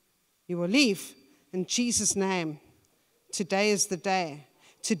 You will leave in Jesus' name. Today is the day.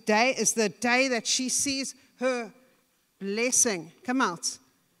 Today is the day that she sees her blessing. Come out.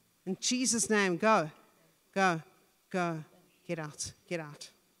 In Jesus' name, go. Go. Go. Get out. Get out.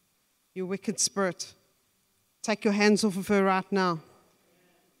 You wicked spirit. Take your hands off of her right now.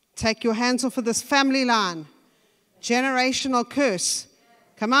 Take your hands off of this family line. Generational curse.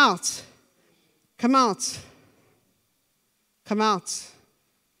 Come out. Come out. Come out.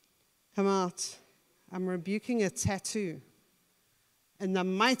 Come out. I'm rebuking a tattoo. In the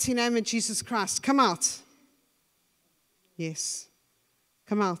mighty name of Jesus Christ, come out. Yes.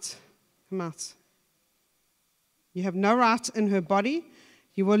 Come out. Come out. You have no right in her body.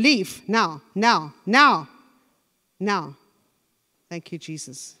 You will leave now, now, now, now. Thank you,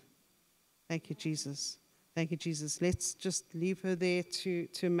 Jesus. Thank you, Jesus. Thank you, Jesus. Let's just leave her there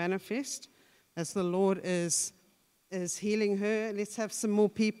to manifest as the Lord is healing her. Let's have some more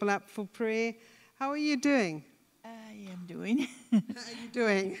people up for prayer. How are you doing? I am doing. How are you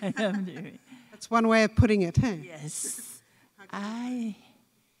doing? I am doing. That's one way of putting it, huh? Yes. I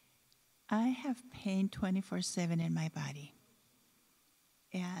have pain 24/7 in my body.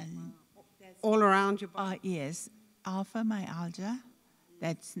 And all around your body? Yes. Myalgia,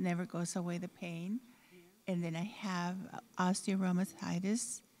 that never goes away, the pain. And then I have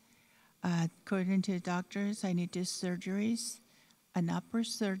osteoarthritis. According to the doctors, I need 2 surgeries, an upper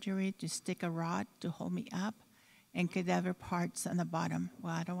surgery to stick a rod to hold me up, and cadaver parts on the bottom.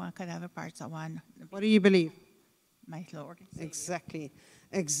 Well, I don't want cadaver parts. I want... What do you believe? My Lord and Savior. Exactly.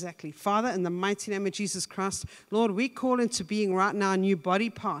 Exactly. Father, in the mighty name of Jesus Christ, Lord, we call into being right now new body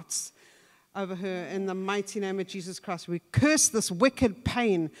parts over her in the mighty name of Jesus Christ. We curse this wicked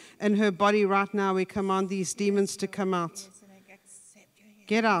pain in her body right now. We command these demons to come out.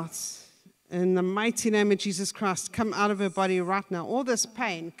 Get out. In the mighty name of Jesus Christ, come out of her body right now. All this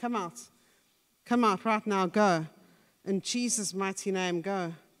pain, come out. Come out right now. Go. In Jesus' mighty name,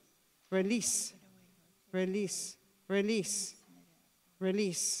 go. Release. Release. Release.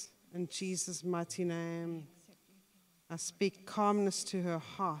 Release. In Jesus' mighty name. I speak calmness to her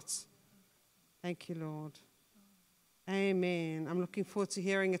heart. Thank you, Lord. Amen. I'm looking forward to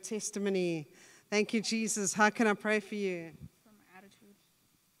hearing a testimony. Thank you, Jesus. How can I pray for you? For my attitude.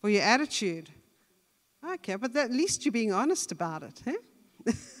 For your attitude? Okay, but at least you're being honest about it, huh?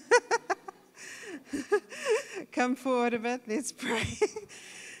 Come forward a bit. Let's pray.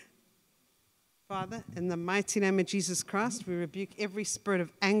 Father, in the mighty name of Jesus Christ, we rebuke every spirit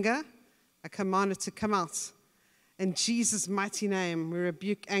of anger. I command it to come out. In Jesus' mighty name, we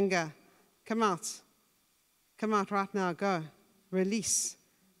rebuke anger. Come out. Come out right now. Go. Release.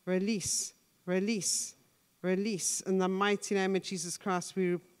 Release. Release. Release. In the mighty name of Jesus Christ,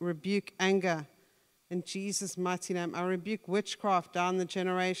 we rebuke anger. In Jesus' mighty name. I rebuke witchcraft down the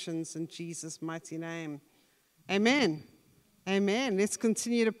generations in Jesus' mighty name. Amen. Amen. Let's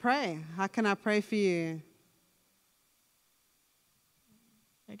continue to pray. How can I pray for you?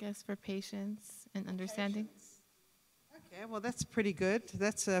 I guess for patience and understanding. Okay, well, that's pretty good.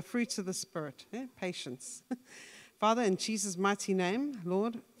 That's fruits of the Spirit, patience. Father, in Jesus' mighty name,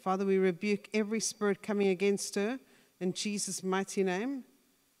 Lord, Father, we rebuke every spirit coming against her in Jesus' mighty name.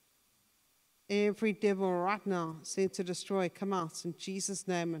 Every devil right now sent to destroy, come out in Jesus'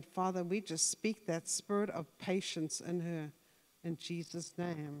 name. And Father, we just speak that spirit of patience in her in Jesus'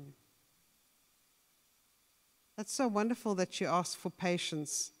 name. That's so wonderful that you ask for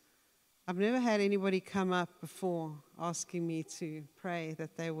patience. I've never had anybody come up before asking me to pray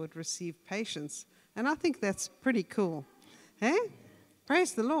that they would receive patience. And I think that's pretty cool. Hey?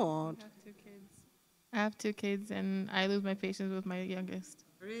 Praise the Lord. I have two kids, and I lose my patience with my youngest.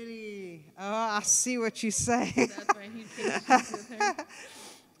 Really? Oh, I see what you say. That's why he patience with her.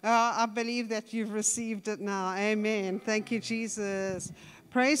 Oh, I believe that you've received it now. Amen. Thank you, Jesus.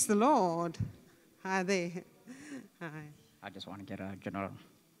 Praise the Lord. Hi there. Hi. I just want to get a general.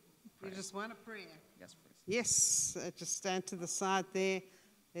 You just want a prayer? Yes, please. Yes. Just stand to the side there.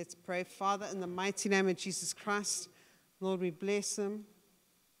 Let's pray. Father, in the mighty name of Jesus Christ, Lord, we bless him.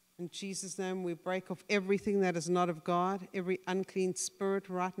 In Jesus' name, we break off everything that is not of God, every unclean spirit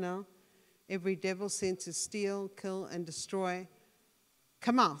right now, every devil sent to steal, kill, and destroy.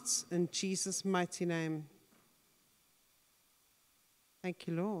 Come out in Jesus' mighty name. Thank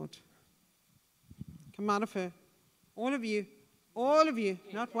you, Lord. Come out of her. All of you,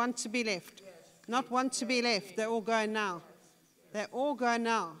 not one to be left. Not one to be left. They're all going now. They're all going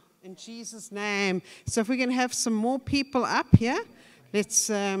now in Jesus' name. So if we can have some more people up here, let's,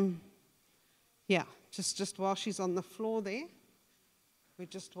 just while she's on the floor there. We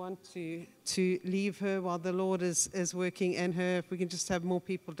just want to leave her while the Lord is working in her. If we can just have more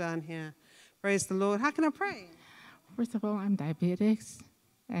people down here. Praise the Lord. How can I pray? First of all, I'm diabetic,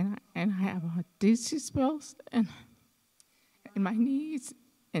 and I have dizzy spells and my knees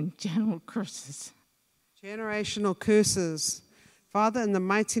and general curses. Generational curses. Father, in the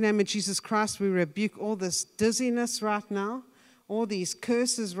mighty name of Jesus Christ, we rebuke all this dizziness right now, all these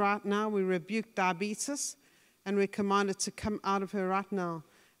curses right now. We rebuke diabetes. And we command it to come out of her right now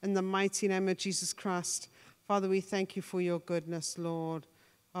in the mighty name of Jesus Christ. Father, we thank you for your goodness, Lord.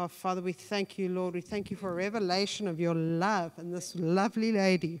 Oh, Father, we thank you, Lord. We thank you for a revelation of your love and this lovely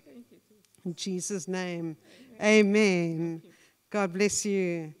lady. In Jesus' name, amen. God bless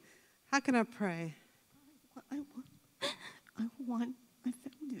you. How can I pray? I want my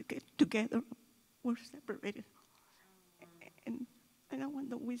family to get together. We're separated. And I want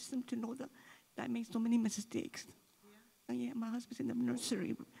the wisdom to know that I made so many mistakes. And yeah, my husband's in the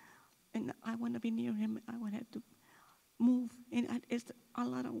nursery. And I want to be near him. I want him to move. And it's a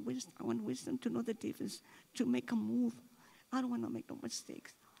lot of wisdom. I want wisdom to know the difference, to make a move. I don't want to make no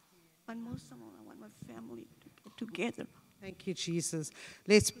mistakes. And most of all, I want my family to get together. Thank you, Jesus.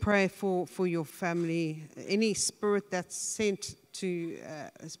 Let's pray for your family. Any spirit that's sent to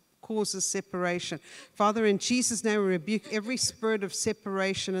causes separation. Father, in Jesus' name, we rebuke every spirit of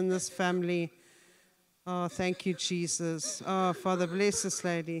separation in this family. Oh, thank you, Jesus. Oh, Father, bless this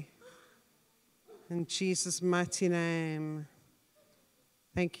lady. In Jesus' mighty name.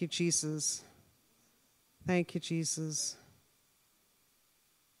 Thank you, Jesus. Thank you, Jesus.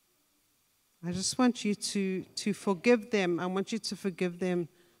 I just want you to forgive them. I want you to forgive them.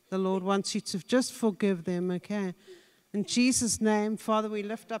 The Lord wants you to just forgive them, okay? In Jesus' name, Father, we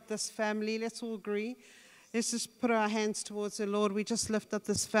lift up this family. Let's all agree. Let's just put our hands towards the Lord. We just lift up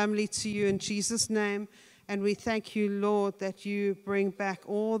this family to you in Jesus' name. And we thank you, Lord, that you bring back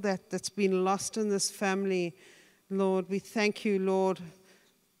all that's been lost in this family. Lord, we thank you, Lord.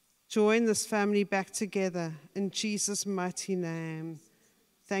 Join this family back together in Jesus' mighty name.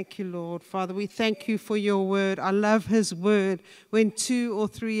 Thank you, Lord. Father, we thank you for your word. I love his word. When 2 or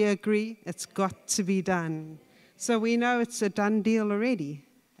 3 agree, it's got to be done. So we know it's a done deal already.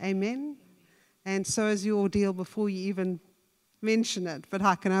 Amen. And so is your deal before you even mention it. But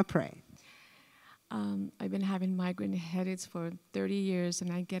how can I pray? I've been having migraine headaches for 30 years,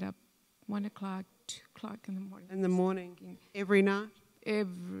 and I get up 1 o'clock, 2 o'clock in the morning. In the morning? Every night?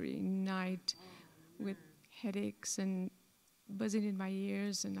 Every night with headaches and buzzing in my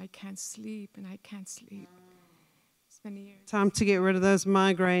ears, and I can't sleep, and I can't sleep. It's been years. Time to get rid of those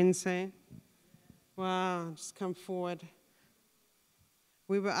migraines, eh? Wow, just come forward.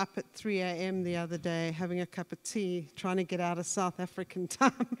 We were up at 3 a.m. the other day having a cup of tea, trying to get out of South African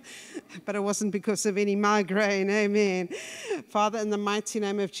time. But it wasn't because of any migraine. Amen. Father, in the mighty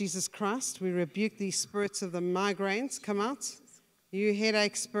name of Jesus Christ, we rebuke these spirits of the migraines. Come out. You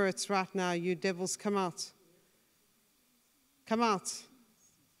headache spirits right now, you devils, come out. Come out.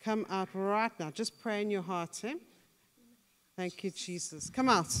 Come out right now. Just pray in your heart, eh? Thank you, Jesus. Come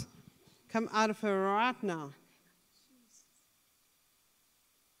out. Come out of her right now.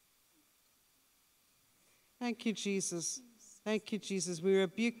 Thank you, Jesus. Thank you, Jesus. We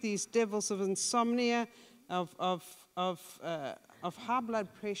rebuke these devils of insomnia, of high blood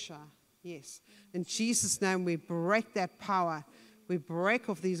pressure. Yes. In Jesus' name, we break that power. We break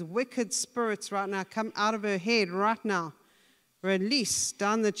off these wicked spirits right now. Come out of her head right now. Release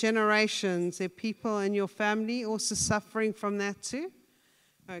down the generations. Are people in your family also suffering from that too?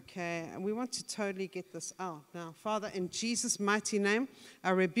 Okay, and we want to totally get this out. Now, Father, in Jesus' mighty name, I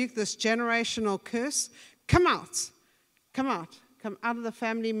rebuke this generational curse. Come out. Come out. Come out of the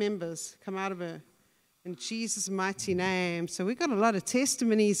family members. Come out of her. In Jesus' mighty name. So we've got a lot of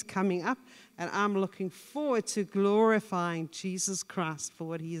testimonies coming up, and I'm looking forward to glorifying Jesus Christ for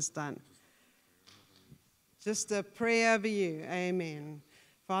what he has done. Just a prayer over you. Amen.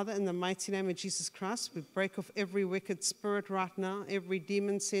 Father, in the mighty name of Jesus Christ, we break off every wicked spirit right now, every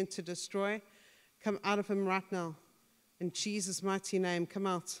demon sent to destroy. Come out of him right now. In Jesus' mighty name, come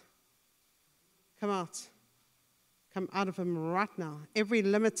out. Come out. Come out of him right now. Every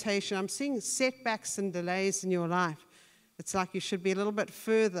limitation, I'm seeing setbacks and delays in your life. It's like you should be a little bit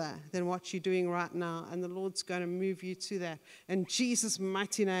further than what you're doing right now, and the Lord's going to move you to that. In Jesus'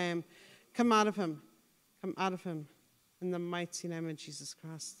 mighty name, come out of him. Come out of him. In the mighty name of Jesus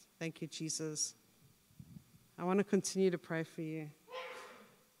Christ. Thank you, Jesus. I want to continue to pray for you.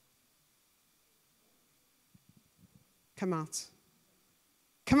 Come out.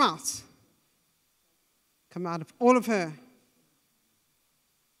 Come out. Come out of all of her.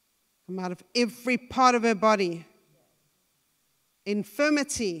 Come out of every part of her body.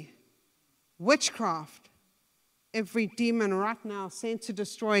 Infirmity, witchcraft, every demon right now sent to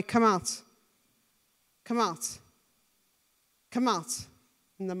destroy, come out. Come out. Come out.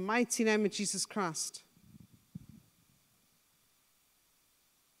 In the mighty name of Jesus Christ.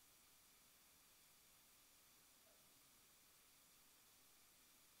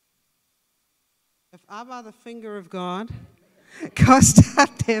 If I, by the finger of God, cast out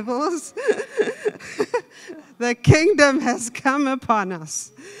devils, the kingdom has come upon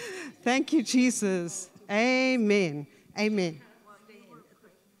us. Thank you, Jesus. Amen. Amen.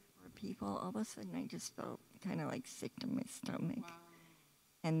 people, all of a sudden I just felt kind of like sick to my stomach. Wow.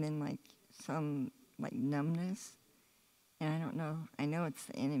 And then like some like numbness. And I don't know, I know it's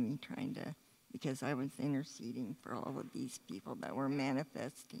the enemy trying to, because I was interceding for all of these people that were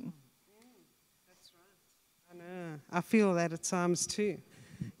manifesting. That's right. I know. I feel that at times too.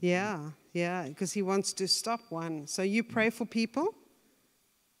 Yeah, because he wants to stop one. So you pray for people.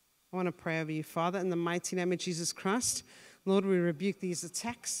 I want to pray over you, Father, in the mighty name of Jesus Christ. Lord, we rebuke these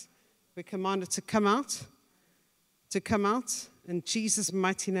attacks. We command it to come out. In Jesus'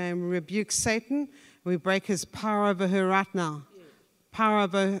 mighty name, we rebuke Satan. We break his power over her right now. Power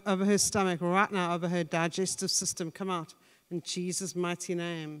over her stomach right now, over her digestive system. Come out in Jesus' mighty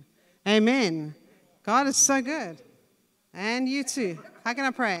name. Amen. God is so good. And you too. How can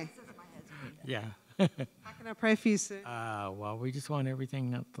I pray? Yeah. How can I pray for you, sir? Well, we just want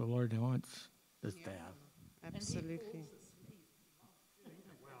everything that the Lord wants us to have. Absolutely.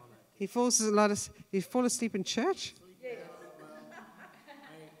 He falls asleep in church?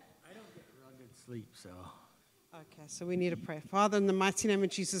 I don't get real good sleep, so. Okay, so we need to pray. Father, in the mighty name of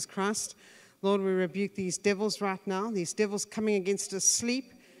Jesus Christ, Lord, we rebuke these devils right now, these devils coming against us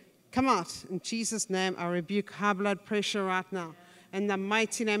sleep. Come out. In Jesus' name, I rebuke high blood pressure right now. In the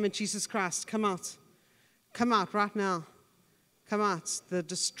mighty name of Jesus Christ, come out. Come out right now. Come out. The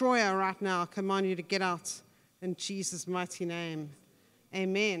destroyer right now, I command you to get out. In Jesus' mighty name.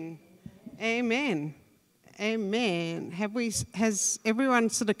 Amen. Amen. Amen. Has everyone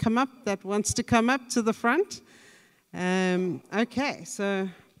sort of come up that wants to come up to the front? Okay, so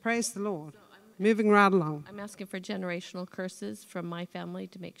praise the Lord. Moving right along. I'm asking for generational curses from my family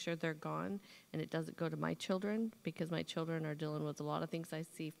to make sure they're gone and it doesn't go to my children, because my children are dealing with a lot of things I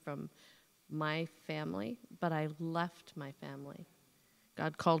see from my family, but I left my family.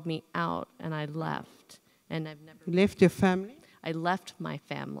 God called me out and I left, and I've never... You left your family? I left my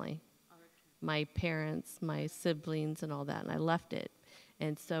family, my parents, my siblings and all that, and I left it.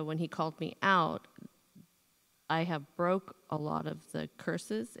 And so when he called me out, I have broke a lot of the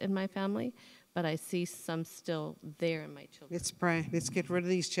curses in my family, but I see some still there in my children. Let's pray. Let's get rid of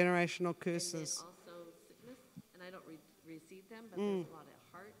these generational curses. And then also sickness, and I don't receive them, but there's a lot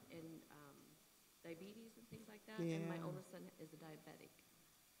of heart and diabetes and things like that. Yeah. And my oldest son is a diabetic.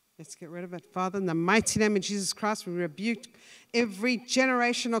 Let's get rid of it. Father, in the mighty name of Jesus Christ, we rebuke every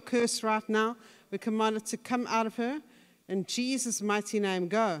generational curse right now. We command it to come out of her. In Jesus' mighty name,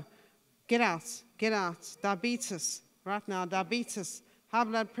 go. Get out. Get out. Diabetes. Right now, diabetes. High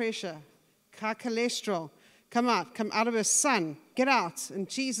blood pressure. High cholesterol. Come out. Come out of her son. Get out. In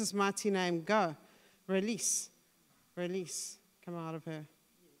Jesus' mighty name, go. Release. Release. Come out of her.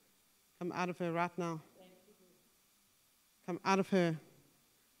 Come out of her right now. Come out of her.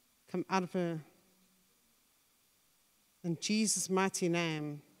 Come out of her. In Jesus' mighty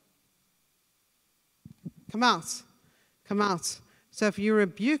name. Come out. Come out. So if you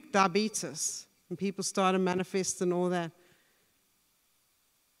rebuke diabetes and people start to manifest and all that,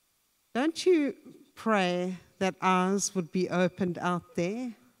 don't you pray that eyes would be opened out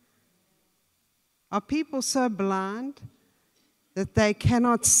there? Are people so blind that they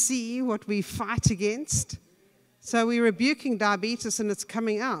cannot see what we fight against? So we're rebuking diabetes and it's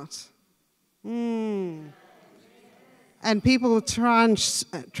coming out. And people will try and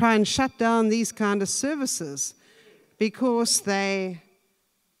shut down these kind of services because they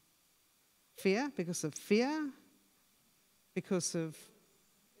fear, because of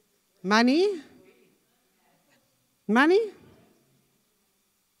money.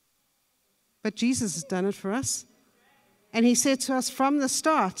 But Jesus has done it for us. And he said to us from the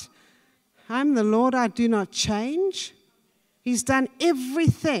start, I'm the Lord, I do not change. He's done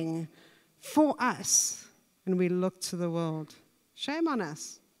everything for us. And we look to the world. Shame on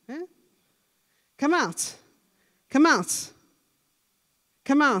us. Eh? Come out. Come out.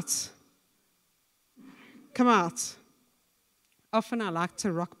 Come out. Come out. Often I like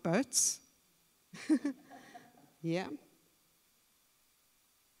to rock boats. Yeah.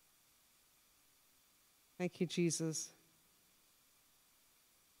 Thank you, Jesus.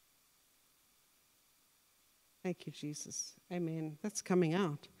 Thank you, Jesus. Amen. That's coming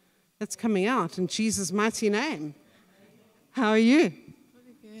out. That's coming out in Jesus' mighty name. How are you?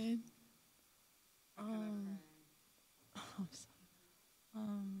 Pretty good.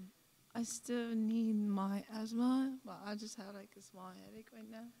 I still need my asthma, but I just have like a small headache right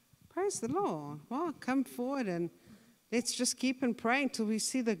now. Praise the Lord. Well, come forward and let's just keep on praying till we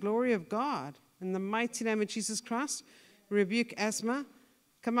see the glory of God. In the mighty name of Jesus Christ, rebuke asthma.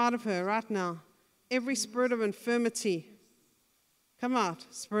 Come out of her right now. Every spirit of infirmity, come out.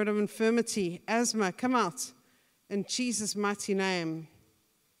 Spirit of infirmity, asthma, come out. In Jesus' mighty name.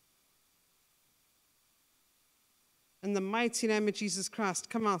 In the mighty name of Jesus Christ,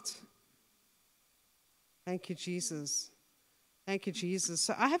 come out. Thank you, Jesus. Thank you, Jesus.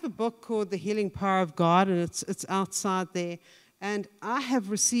 So I have a book called The Healing Power of God, and it's outside there. And I have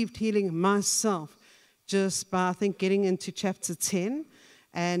received healing myself just by, I think, getting into chapter 10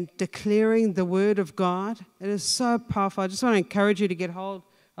 and declaring the word of God. It is so powerful. I just want to encourage you to get hold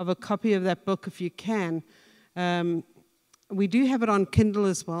of a copy of that book if you can. We do have it on Kindle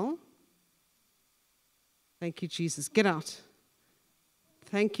as well. Thank you, Jesus. Get out.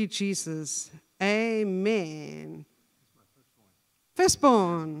 Thank you, Jesus. Amen.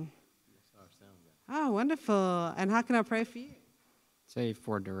 Firstborn. Oh, wonderful. And how can I pray for you? Say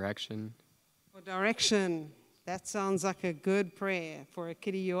for direction. For direction. That sounds like a good prayer for a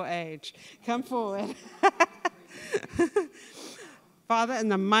kiddie your age. Come forward. Father, in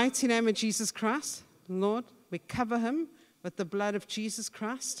the mighty name of Jesus Christ, Lord, we cover him with the blood of Jesus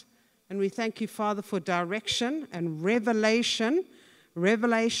Christ. And we thank you, Father, for direction and revelation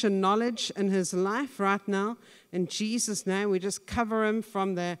knowledge in his life right now. In Jesus' name, we just cover him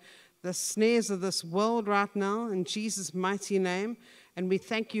from the snares of this world right now, in Jesus' mighty name. And we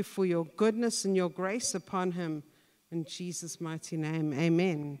thank you for your goodness and your grace upon him, in Jesus' mighty name.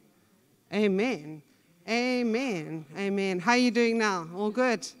 Amen. Amen. Amen. Amen. How are you doing now? All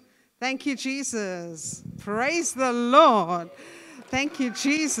good? Thank you, Jesus. Praise the Lord. Thank you,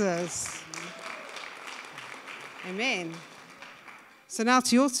 Jesus. Amen. So now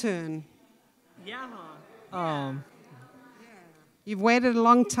it's your turn. Yeah. You've waited a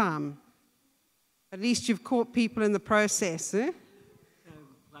long time. At least you've caught people in the process, eh?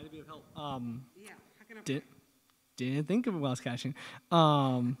 Glad to be of help. Didn't think of it while I was catching.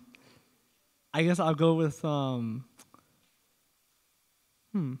 I guess I'll go with I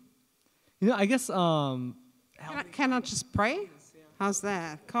guess Can I just pray? How's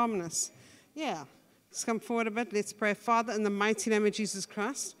that? Calmness. Yeah. Let's come forward a bit. Let's pray. Father, in the mighty name of Jesus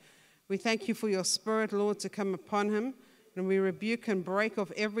Christ, we thank you for your spirit, Lord, to come upon him. And we rebuke and break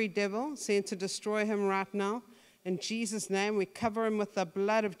off every devil sent to destroy him right now. In Jesus' name, we cover him with the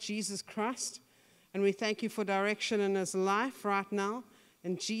blood of Jesus Christ. And we thank you for direction in his life right now.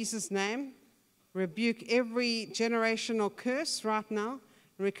 In Jesus' name, rebuke every generational curse right now.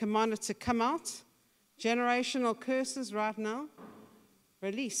 And we command it to come out. Generational curses right now.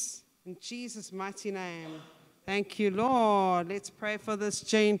 Release in Jesus' mighty name. Thank you, Lord. Let's pray for this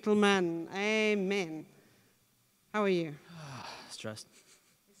gentleman. Amen. How are you? Stressed.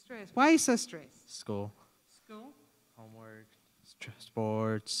 Stressed. Why are you so stressed? School. School? Homework,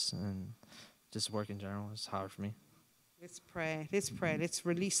 sports, and just work in general. It's hard for me. Let's pray. Let's pray. Let's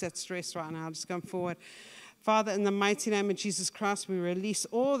release that stress right now. Just come forward. Father, in the mighty name of Jesus Christ, we release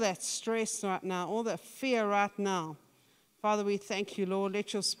all that stress right now, all that fear right now. Father, we thank you, Lord.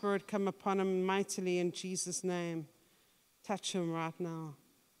 Let your spirit come upon him mightily in Jesus' name. Touch him right now.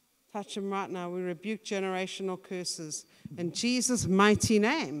 Touch him right now. We rebuke generational curses in Jesus' mighty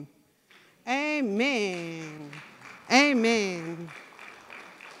name. Amen. Amen.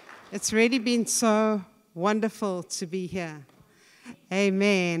 It's really been so wonderful to be here.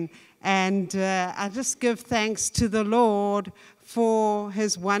 Amen. And I just give thanks to the Lord for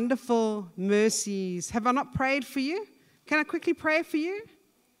his wonderful mercies. Have I not prayed for you? Can I quickly pray for you?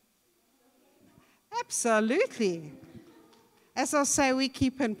 Absolutely. As I say, we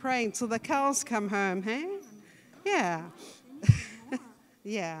keep on praying till the cows come home, hey? Yeah.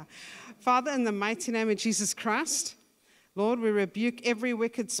 Yeah. Father, in the mighty name of Jesus Christ, Lord, we rebuke every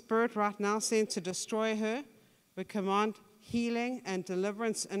wicked spirit right now sent to destroy her. We command healing and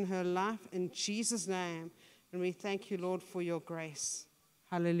deliverance in her life in Jesus' name. And we thank you, Lord, for your grace.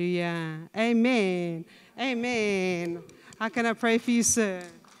 Hallelujah. Amen. Amen. How can I pray for you, sir?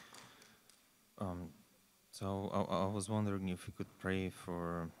 So I was wondering if you could pray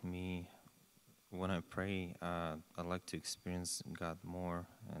for me. When I pray, I like to experience God more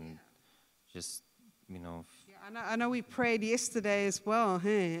and just, Yeah, I know we prayed yesterday as well.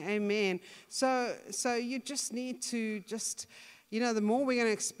 Hey? Amen. So you just need to the more we're going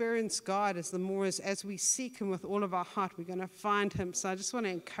to experience God is the more as we seek him with all of our heart, we're going to find him. So I just want to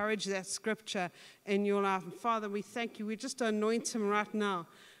encourage that scripture in your life. And Father, we thank you. We just anoint him right now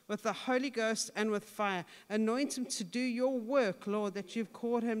with the Holy Ghost and with fire. Anoint him to do your work, Lord, that you've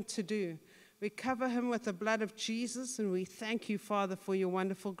called him to do. We cover him with the blood of Jesus, and we thank you, Father, for your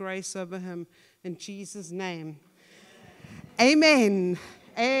wonderful grace over him. In Jesus' name. Amen.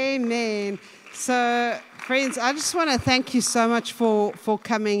 Amen. So, friends, I just want to thank you so much for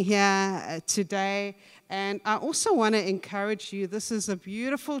coming here today. And I also want to encourage you. This is a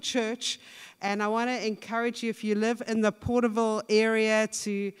beautiful church. And I want to encourage you, if you live in the Porterville area,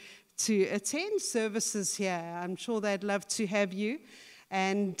 to to attend services here. I'm sure they'd love to have you.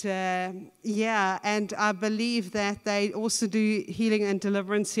 And and I believe that they also do healing and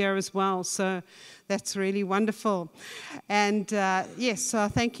deliverance here as well. So that's really wonderful. And so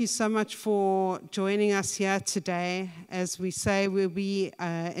thank you so much for joining us here today. As we say, we'll be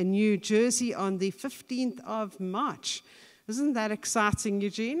in New Jersey on the 15th of March. Isn't that exciting,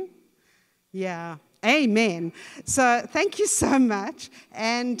 Eugene? Yeah. Amen. So thank you so much.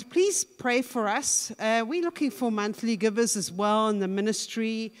 And please pray for us. We're looking for monthly givers as well in the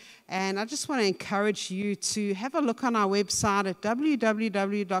ministry. And I just want to encourage you to have a look on our website at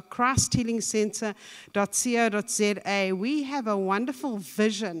www.christhealingcenter.co.za. We have a wonderful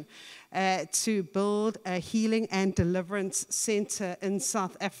vision to build a healing and deliverance center in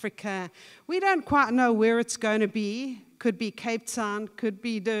South Africa. We don't quite know where it's going to be. Could be Cape Town, could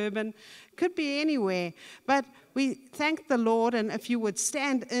be Durban, could be anywhere. But we thank the Lord, and if you would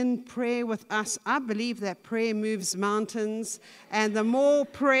stand in prayer with us, I believe that prayer moves mountains, and the more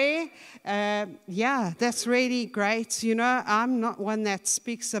prayer, that's really great. You know, I'm not one that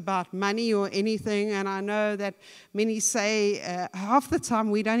speaks about money or anything, and I know that many say half the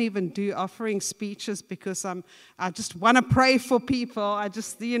time we don't even do offering speeches because I just want to pray for people. I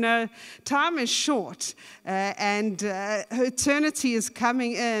just, time is short, and eternity is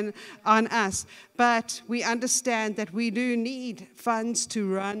coming in on us. But we understand that we do need funds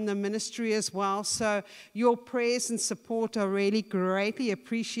to run the ministry as well. So your prayers and support are really greatly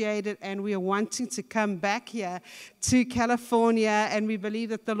appreciated. And we are wanting to come back here to California. And we believe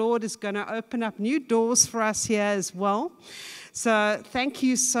that the Lord is going to open up new doors for us here as well. So thank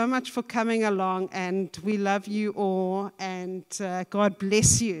you so much for coming along. And we love you all. And God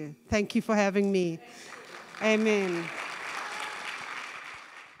bless you. Thank you for having me. Amen.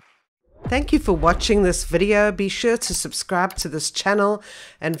 Thank you for watching this video. Be sure to subscribe to this channel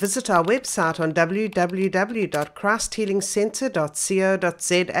and visit our website on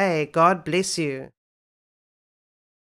www.christhealingcenter.co.za. God bless you.